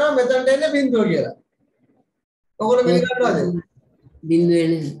 මම කියනවා මෙතනට එන්නේ බිඳුව කියලා. ඔයගොල්ලෝ පිළිගන්නවද? බිඳුව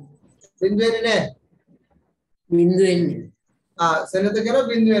එන්නේ. බිඳුව එන්නේ නැහැ. බිඳුව එන්නේ. සෙනත කරා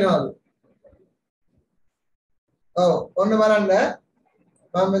බිඳුව එනවලු. ඔව් ඔන්න බලන්න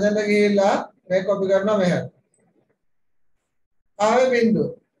මම මෙතනට ගිහිල්ලා මේ කොපි කරනවා මෙහෙම. ආවේ බිඳුව.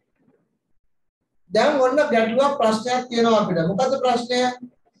 දැන් ඔන්න ගැටලුවක් ප්‍රශ්නයක් තියෙනවා අපිට. මොකද්ද ප්‍රශ්නය?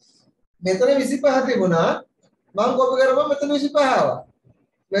 මෙතන 25 තිබුණා. මම කොපි කරපුවා මෙතන 25 ආවා.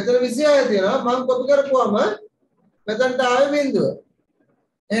 මෙතන 26 තියෙනවා. මම කොපි කරපුවාම මෙතනට ආවේ බිඳුව.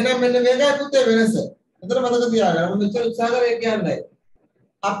 එහෙනම් මෙන්න මේකයි පුතේ වෙනස. මෙතන මතක තියාගන්න. මම මෙච්චර උත්සාහ කරේ කියන්නේ.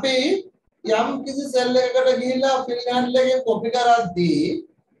 අපි යම් කිසි සෙල් එකකට ගිහිල්ලා ෆිල් හැන්ඩල් එකෙන් කොපි කරද්දී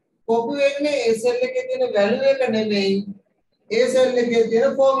කොපි වෙන්නේ ඒ සෙල් එකේ තියෙන වැලියු එක නෙමෙයි. ඒ සෙල් එකේ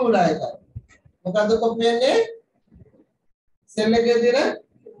තියෙන ෆෝමියුලා එකයි. මොකද්ද කොපි වෙන්නේ? සෙල් එකේ තියෙන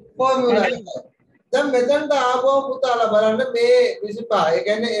ෆෝමියුලා එක. දැන් මෙතනට ආවම පුතාලා බලන්න මේ 25. ඒ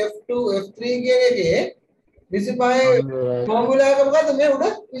කියන්නේ F2 F3 කියන එකේ 25 ෆෝමියුලා එක මොකද්ද මේ උඩ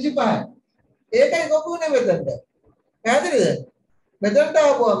 25. ඒකයි කොපි උනේ මෙතනට. පැහැදිලිද? මෙතනට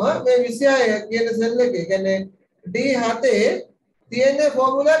ආවම මේ 26 කියන සෙල් එකේ කියන්නේ D7 තියෙන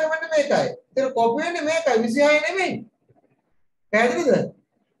ෆෝමියුලා එක මෙන්න මේකයි. ඒතර කොපි වෙන්නේ මේකයි 26 නෙමෙයි. පැහැදිලිද?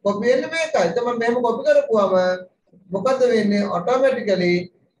 කොපි වෙන්නේ මේකයි. එතකොට මම මෙහෙම කොපි කරපුවාම මොකද වෙන්නේ? ඔටෝමැටිකලි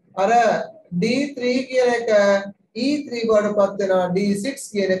අර D3 කියන එක E3 බවටපත් වෙනවා. D6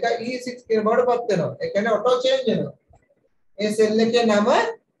 කියන එක E6 කියන බවටපත් වෙනවා. ඒ කියන්නේ ඔටෝ චේන්ජ් වෙනවා. ඒ සෙල් එකේ නම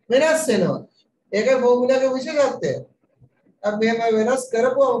වෙනස් වෙනවා. ඒකයි ෆෝමියුලා එකේ විශේෂත්වය. අපි මෙහෙම වෙනස්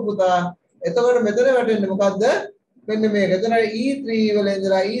කරපුවම පුතා එතකොට මෙතන වැටෙන්නේ මොකද්ද? මෙන්න මේක. එතන E3 වල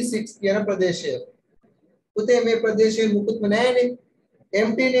ඉඳලා E6 කියන ප්‍රදේශය. පුතේ මේ ප්‍රදේශයේ මුකුත්ම නැහැනේ.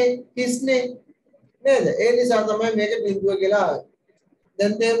 empty නේ, කිස්නේ නේද? ඒ නිසා තමයි මේක බිඳුව කියලා ආවේ.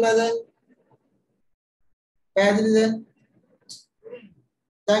 දැන් තේරුණාද? පැහැදිලිද?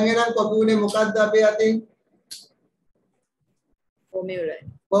 දැන් එනම් කොපි උනේ මොකද්ද අපේ අතින්?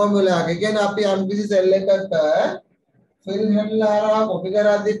 ෆෝමියුලා එක. කියන්නේ අපි යම් කිසි සෙල් එකකට ෆිල් හැන්ඩල් හරහා කොපි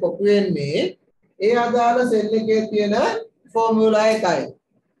කරද්දී කොපි වෙන්නේ ඒ අදාළ සෙල් එකේ තියෙන ෆෝමියුලා එකයි.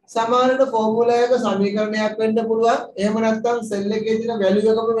 සමහරවිට ෆෝමියුලා එක සමීකරණයක් වෙන්න පුළුවන්. එහෙම නැත්නම් සෙල් එකේ තියෙන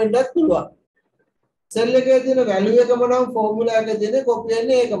වැලියු එකම වෙන්නත් පුළුවන්. සෙල් එකේ තියෙන වැලියු එකම නම් ෆෝමියුලා එකේ තියෙන කොපි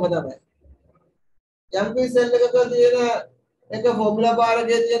වෙන්නේ ඒකම තමයි. යම් කිසි සෙල් එකක තියෙන එක ෆෝමියුලා බාර්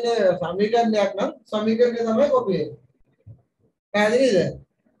එකේ තියෙන සමීකරණයක් නම් සමීකරණය තමයි කොපි වෙන්නේ. පැහැදිලිද?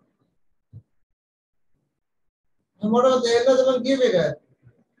 මොකටද තේරෙන්නද මම කියපේක?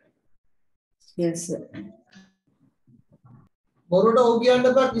 Yes sir. බොරුවට ඔව් කියන්න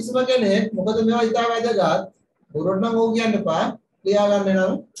එපා කිසිම කෙනෙක්. මොකද මේවා ඉතා වැදගත්. බොරුවට නම් ඔව් කියන්න එපා. ලියා ගන්න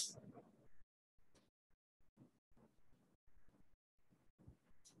නම්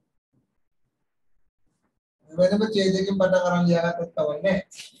වෙනම ඡේදයකින් පටන් අරන් ලියාගත්තත් කවන්නේ නැහැ.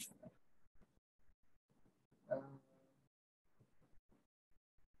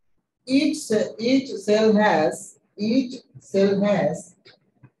 Each cell has each cell has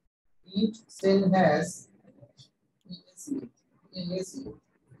each cell has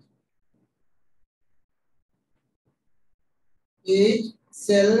each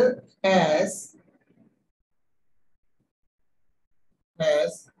cell has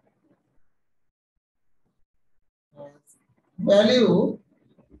value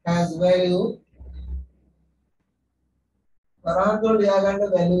වරහතෝ ලියා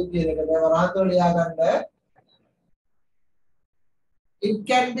ගන්න value කියන එක. දැන් වරහතෝ ලියා ගන්න it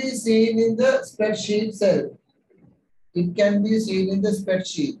can be seen in the spreadsheet cell. It can be seen in the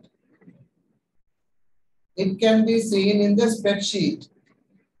spreadsheet. It can be seen in the spreadsheet.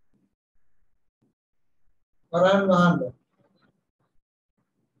 වරහන් වහන්න.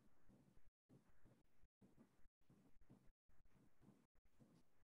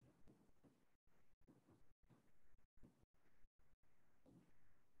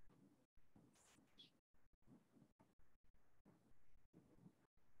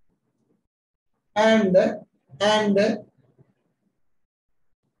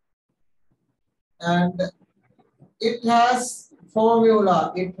 And it has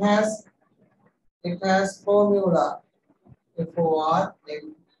formula. It has formula. FORMULA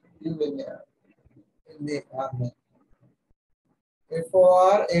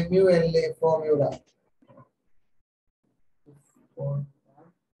formula.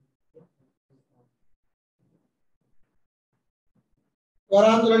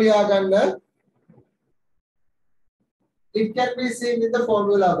 වරහන් ලියා ගන්න. It can be seen in the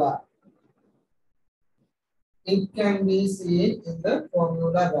formula bar. It can be seen in the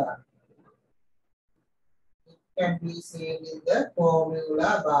formula bar. It can be seen in the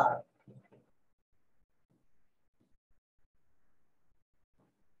formula bar.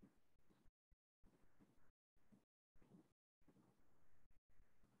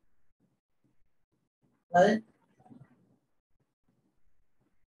 Right?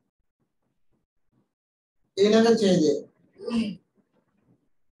 ඊළඟ ඡේදය.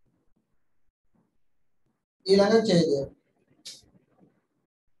 When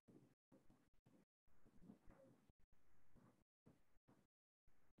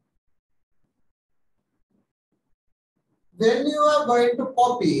you are going to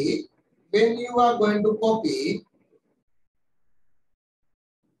copy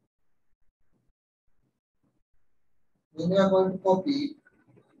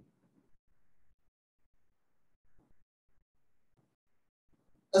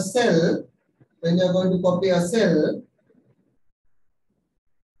a cell, when you are going to copy a cell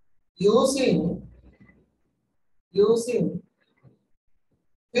using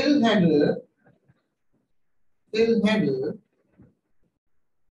fill handle,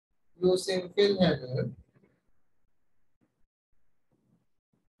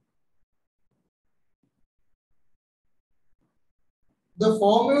 the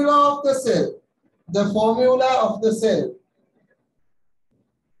formula of the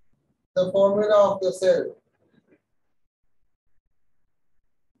cell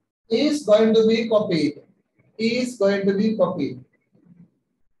is going to be copied. Copy is going to be copied.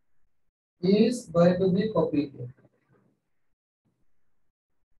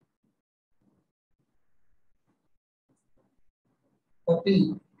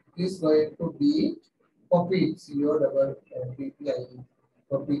 C-O-P-P-I-E.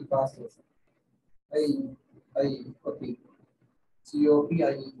 Copy passes. Copy.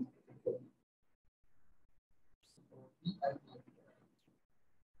 C-O-P-I-E.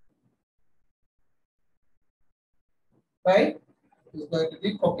 Right? Is going to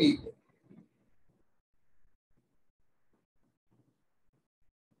be copied.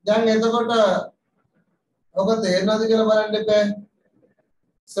 දැන් එතකොට ඔක තේරෙනවද කියලා බලන්න එපා.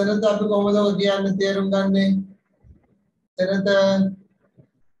 සරත අපි කොහොමද ඔය කියන්නේ තේරුම් ගන්නෙ? සරත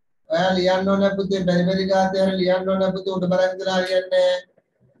ඔයා ලියන්න ඕන පුතේ බැරි ගාතේ හරි ලියන්න ඕන පුතේ උඩ බලන් ඉඳලා හරියන්නේ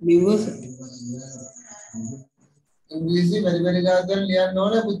ලිව්වස ඉංග්‍රීසි බැරි ගාතේ ලියන්න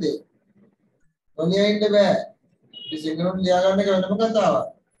ඕන පුතේ. මොනිය ඉන්න බෑ. ඉතින් සිංහලෙන් ලියා ගන්න එක වෙනම කතාවක්.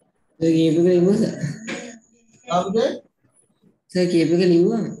 සර් කීප එක ලිව්වස ආපුද? සර් කීප එක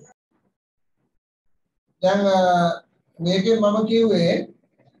ලිව්වා. දැන් මේකේ මම කිව්වේ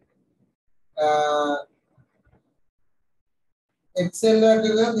Excel එකක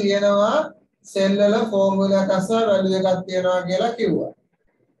තියෙනවා සෙල් වල ෆෝමියුලා එකක් සහ වැලියු එකක් තියෙනවා කියලා කිව්වා.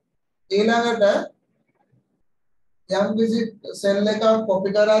 ඊළඟට යම් කිසි සෙල් එකක් කොපි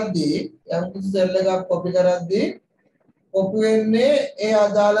කරද්දී කොපි වෙන්නේ ඒ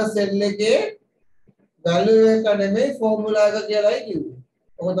අදාළ සෙල් එකේ වැලියු එක නෙමෙයි ෆෝමියුලා එක කියලායි කිව්වේ.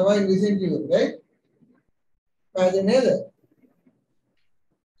 ඔක තමයි ඉංග්‍රීසියෙන් කිව්වේ, right? පැහැදිලි නේද?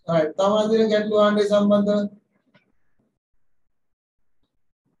 right. තවදින ගැටලු ආන්නේ සම්බන්ධව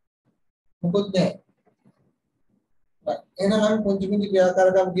මොකද නැහැ. එහෙනම් අපි පුංචි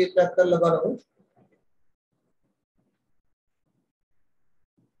ක්‍රියාකාරකම් කීපයක් කරලා බලමු.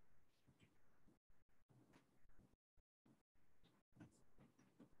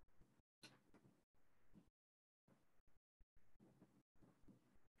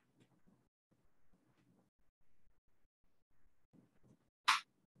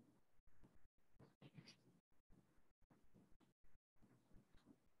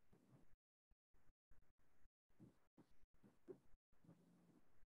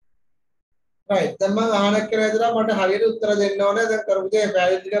 right. දැන් මම ආහනක් කියලා හිතලා මට හරියට උත්තර දෙන්න ඕනේ. දැන් කරපු දේ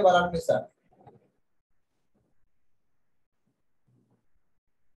පැහැදිලි ටික බලන්න නිසා.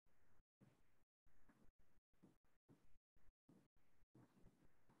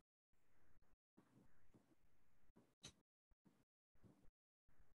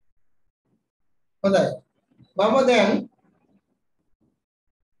 හොඳයි. මම දැන්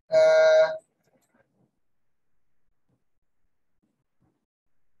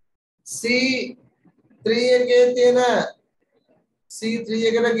C3 එකේ තියෙන C3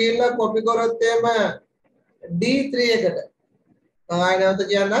 එකට ගිහිල්ලා කොපි කරොත් එම D3 එකට මම ආයෙ නැවත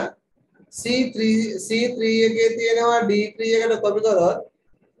කියන්නම් C3 එකේ තියෙනවා D3 එකට කොපි කරොත්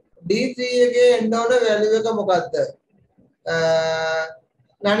D3 එකේ එන්න ඕන වැලියු එක මොකක්ද?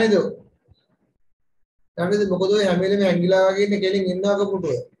 නනේද මොකද ඔය හැම වෙලෙම ඇංගිලා වගේ ඉන්න කෙලින් ඉන්නවක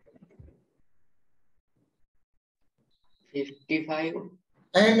පුටුව 55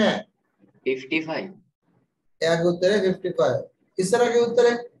 එහෙනම් 55 එයාගේ උත්තරේ 55 ඉස්සරගේ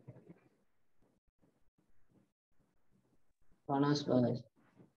උත්තරේ 55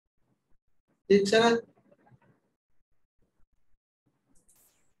 ටීචර්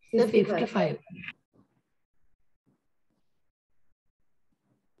 55.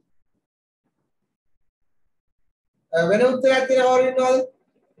 වෙන උත්තරයක් තියෙනවා වරින් ඉන්නවද?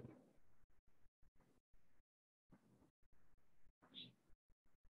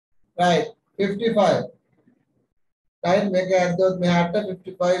 right 55 right මේක ඇද්දොත් මෙහාට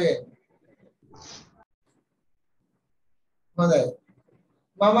 55 වෙයි. හොඳයි.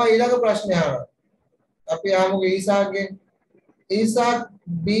 මම ඊළඟ ප්‍රශ්නය අහනවා. අපි ආමුගේ ඊසාක්ගෙන්. ඊසාක්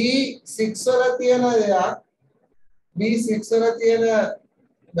B6 වල තියෙන දෙයක් B6 වල තියෙන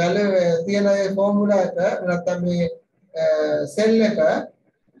තියෙන ඒ ෆෝමියුලා එක නැත්නම් මේ සෙල් එක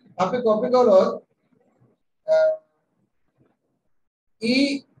අපි කොපි කරොත්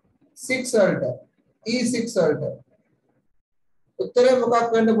E6 වලට උත්තරේ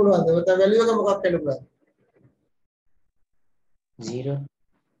මොකක් වෙන්න පුළුවන්ද? නැත්නම් වැලියු එක මොකක් වෙන්න පුළුවන්ද? 0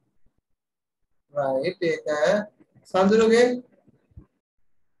 right ඒක සඳුරුගේ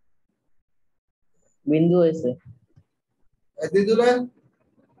බිඳුව එස දිදුල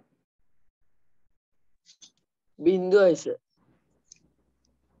බින්දුව එස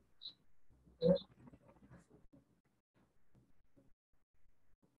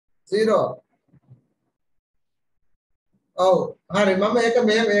 0 ඔව් හරි මම ඒක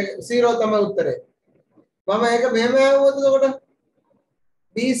මෙහෙම 0 තමයි උත්තරේ මම ඒක මෙහෙම ආවොත් එතකොට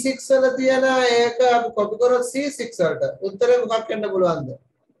B6 වල තියෙන ඒක අපි කොපි කරොත් C6 වලට උත්තරේ මොකක් වෙන්න පුළුවන්ද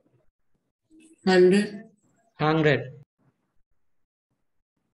 100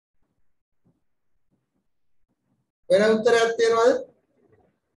 වෙන උත්තරයක් තියෙනවද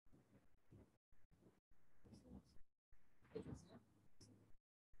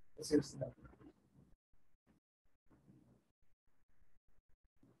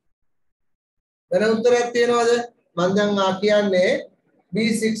වෙන උත්තරයක් තියෙනවද මම දැන් කියන්නේ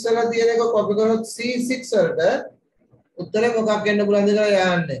B6 වල තියෙන එක කොපි කරොත් C6 වලට උත්තරේ මොකක් වෙන්න පුළුවන්ද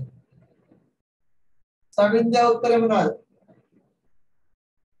කියලා යන්නේ සමින්දා උත්තරේ මොනවද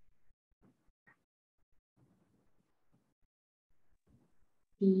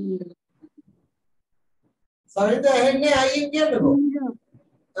සමින්දා ඇහෙන්නේ අයියෙන් කියන්නකෝ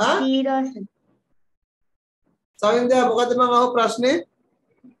ආ සමින්දා මොකද මම අහපු ප්‍රශ්නේ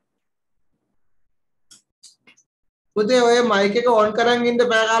පුතේ ඔය මයික් එක ඔන් කරන් ඉන්න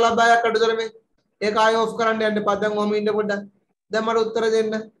බෑ කාලා බයක් අඩුතර මේ ඒක ආයෙ ඔෆ් කරන්න යන්න එපා දැන් ඔහම ඉන්න පොඩ්ඩක් දැන් මට උත්තර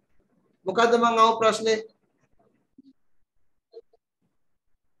දෙන්න මොකද්ද මම අහපු ප්‍රශ්නේ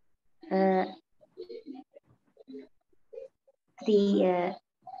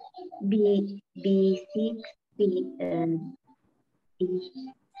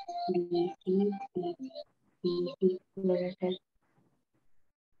B6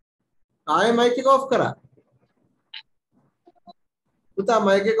 ආයෙ මයික් එක ඔෆ් කරා. පුතා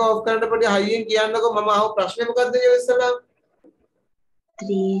මයික් එක ඔෆ් කරන්න පොඩි හයියෙන් කියන්නකෝ මම අහපු ප්‍රශ්නේ මොකද්ද කියලා ඉස්සෙල්ලා.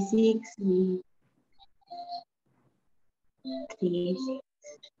 36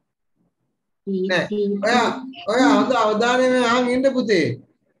 ඔය හොඳ අවධානයෙන් අහන් ඉන්න පුතේ.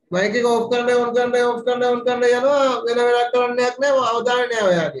 මයික් එක ඔෆ් කරන්න ඕන කරන්න යනවා වෙන වැඩක් කරන්න දෙයක් නැහැ අවධානය නෑ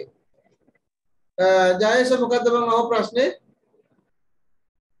ඔයාගේ. ජයේෂ් මොකද්ද මම අහපු ප්‍රශ්නේ?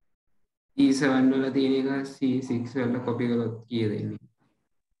 E7 වල තියෙන එක C6 වල කොපි කරලා කීය දෙන්නේ.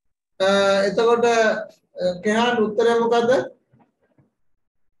 එතකොට කෙහාන් උත්තරය මොකද්ද?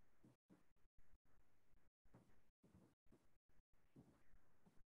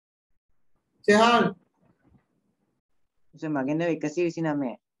 කෙහාන් මගෙන්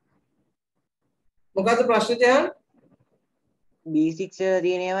 129. මොකද්ද ප්‍රශ්නේ කෙහාන්? B6 වල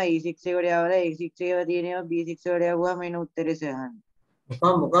තියෙන ඒවා E6 එකට යවලා E6 ඒවා තියෙන ඒවා B6 වලට යවුවාම එන උත්තරේ සහන්.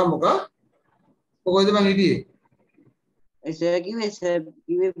 මොකක්? කොහෙද මං හිටියේ? සර්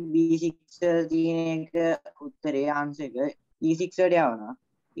කිව්වේ B6 වල තියෙන එක උත්තරේ ආන්සර් එක E6 වලට යවනවා.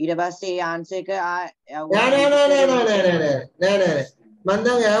 ඊට පස්සේ ඒ ආන්සර් එක යවුවා නෑ. මං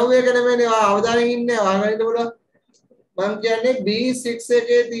දැන් ඇහුවේ එක නෙමෙයිනේ අවධානයෙන් ඉන්නේ අහගෙන ඉන්නකොට මං කියන්නේ B6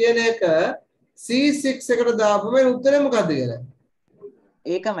 එකේ තියෙන එක C6 එකට දාපුවම උත්තරේ මොකද්ද කියලා.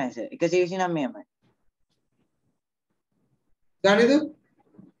 ඒකමයි සර් 129යි. ගණිතු?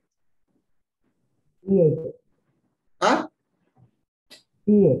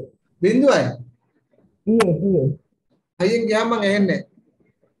 බිඳුවයි. අයියෙන් ගියාම මං ඇහෙන්නේ.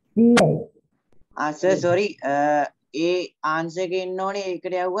 සර් සෝරි ඒ ආන්සර් එක එන්න ඕනේ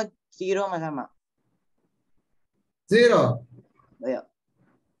ඒකට යවුවත් 0ම තමයි. 0. ඔය.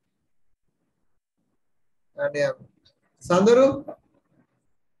 අනේ සඳරු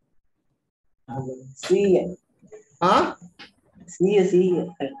 100. ආ 100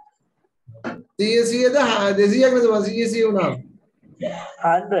 100ද 200ක් නේද 100 වුණා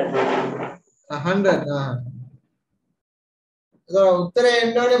 100. 100 උත්තරේ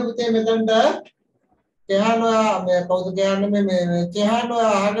එන්න ඕනේ පුතේ මෙතනට කෙහාන මේ කවුද කියන්නේ මේ කෙහාන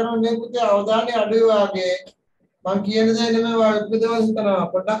අහගෙන මේ පුතේ අවධානය අඩුයි වාගේ මං කියන දේ නෙමෙයි විපදවස්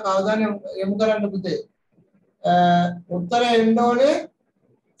කරනවා පොඩ්ඩක් අවධානය යොමු කරන්න පුතේ උත්තරේ එන්න ඕනේ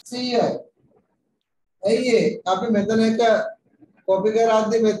 100යි ඇයි අපි මෙතන එක කොපි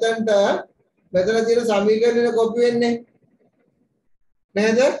කරද්දි මෙතන තියෙන සමීකරණේ කොපි වෙන්නේ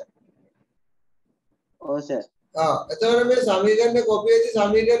නේද ඔව් සර් එතකොට මේ සමීකරණේ කොපි වෙච්ච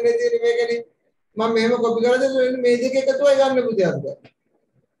සමීකරණේ තියෙන මේකනේ මම මෙහෙම කොපි කරද්දි මේ දෙක එකතුවයි ගන්න පුතේ අද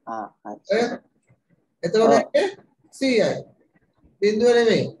හරි එතකොට 100යි බිඳුව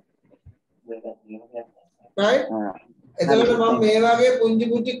නෙමෙයි right එතකොට මම මේ වගේ පුංචි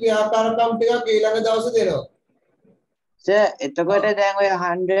ක්‍රියාකාරකම් ටිකක් ඊළඟ දවසේ දෙනවා සර් එතකොට දැන් ඔය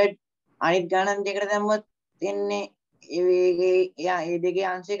 100 අනිත් ගණන් දෙකට දැම්මොත් එන්නේ ඒ දෙකේ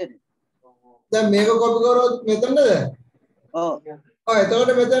අංශ එකද දැන් මේක කොපි කරොත් මෙතනද ඔව්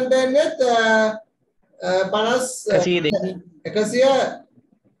එතකොට මෙතනට එන්නේ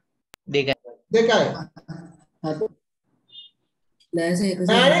 102යි නෑ සර්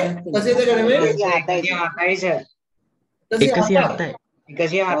 102 නෙමෙයි 107යි සර්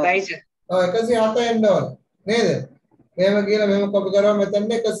 107යි සර් 107 එන්න ඕන නේද මෙහෙම කියලා මෙහෙම කොපි කරාම මෙතන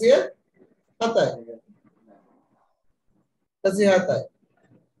 107යි 107යි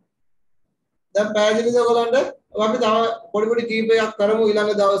දැන් පැහැදිලිද ඔයගොල්ලන්ට අපි තව පොඩි කීපයක් කරමු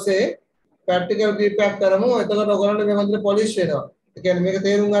ඊළඟ දවසේ ප්‍රැක්ටිකල් කීපයක් කරමු එතකොට ඔයගොල්ලන්ට මේ හොඳට පොලිෂ් වෙනවා ඒ කියන්නේ මේක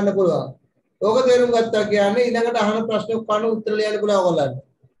තේරුම් ගන්න පුළුවන් ඕක තේරුම් ගත්තා කියන්නේ ඊළඟට අහන ප්‍රශ්න කන උත්තර ලියන්න පුළුවන් ඔයගොල්ලන්ට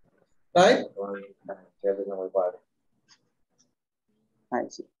right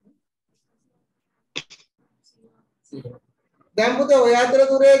දැන් පුතේ ඔය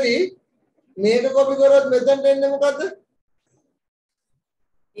අතරතුරේදී මේක කොපි කරොත් මෙතනට එන්නේ මොකද්ද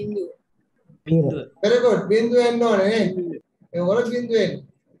බිඳුව very good බිඳුව එන්න ඕනේ නේ ඒ වල බිඳුව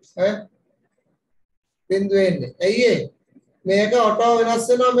එන්නේ බිඳුව එන්නේ ඇයි මේක ඔටෝ වෙනස්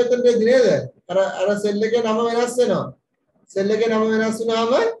වෙනවා මෙතනදී නේද අර සෙල් එකේ නම වෙනස් වෙනවා සෙල් එකේ නම වෙනස්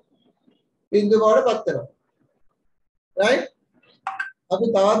වුණාම බිඳුව බවට පත් වෙනවා right අපි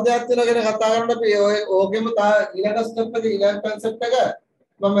තවත් දෙයක් වෙන ගැන කතා කරන්න අපි ඕකෙම ඊළඟ ස්ටෙප් එක ඊළඟ කන්සෙප්ට් එක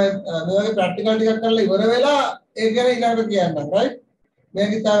මම මේ වගේ ප්‍රැක්ටිකල් ටිකක් කරලා ඉවර වෙලා ඒක ගැන ඊළඟට කියන්නම් right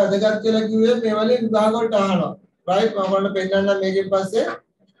මේක ඉතාල වැදගත් කියලා කිව්වේ මේ වලින් විභාග වලට අහනවා right මම ඔයාලට පෙන්නන්නම් මේකෙන් පස්සේ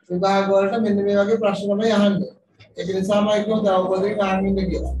විභාග වලට මෙන්න මේ වගේ ප්‍රශ්න තමයි අහන්නේ ඒක නිසාමයි කිව්වොත් අවබෝධයෙන් අහන්න ඉන්න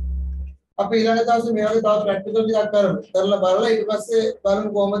කියලා අපි ඊළඟ දවසේ මේ වගේ තව ප්‍රැක්ටිකල් ටිකක් කරමු. කරලා බලලා ඊට පස්සේ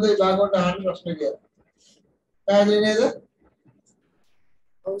බලමු කොහොමද විභාග වලට අහන්න ප්‍රශ්න කියලා. පැහැදිලි නේද?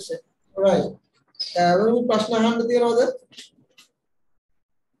 ඔව් සර්. right. වෙන ප්‍රශ්න අහන්න තියෙනවද?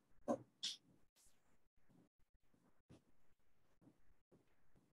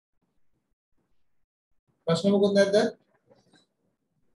 ප්‍රශ්න මොකක්ද නැද්ද?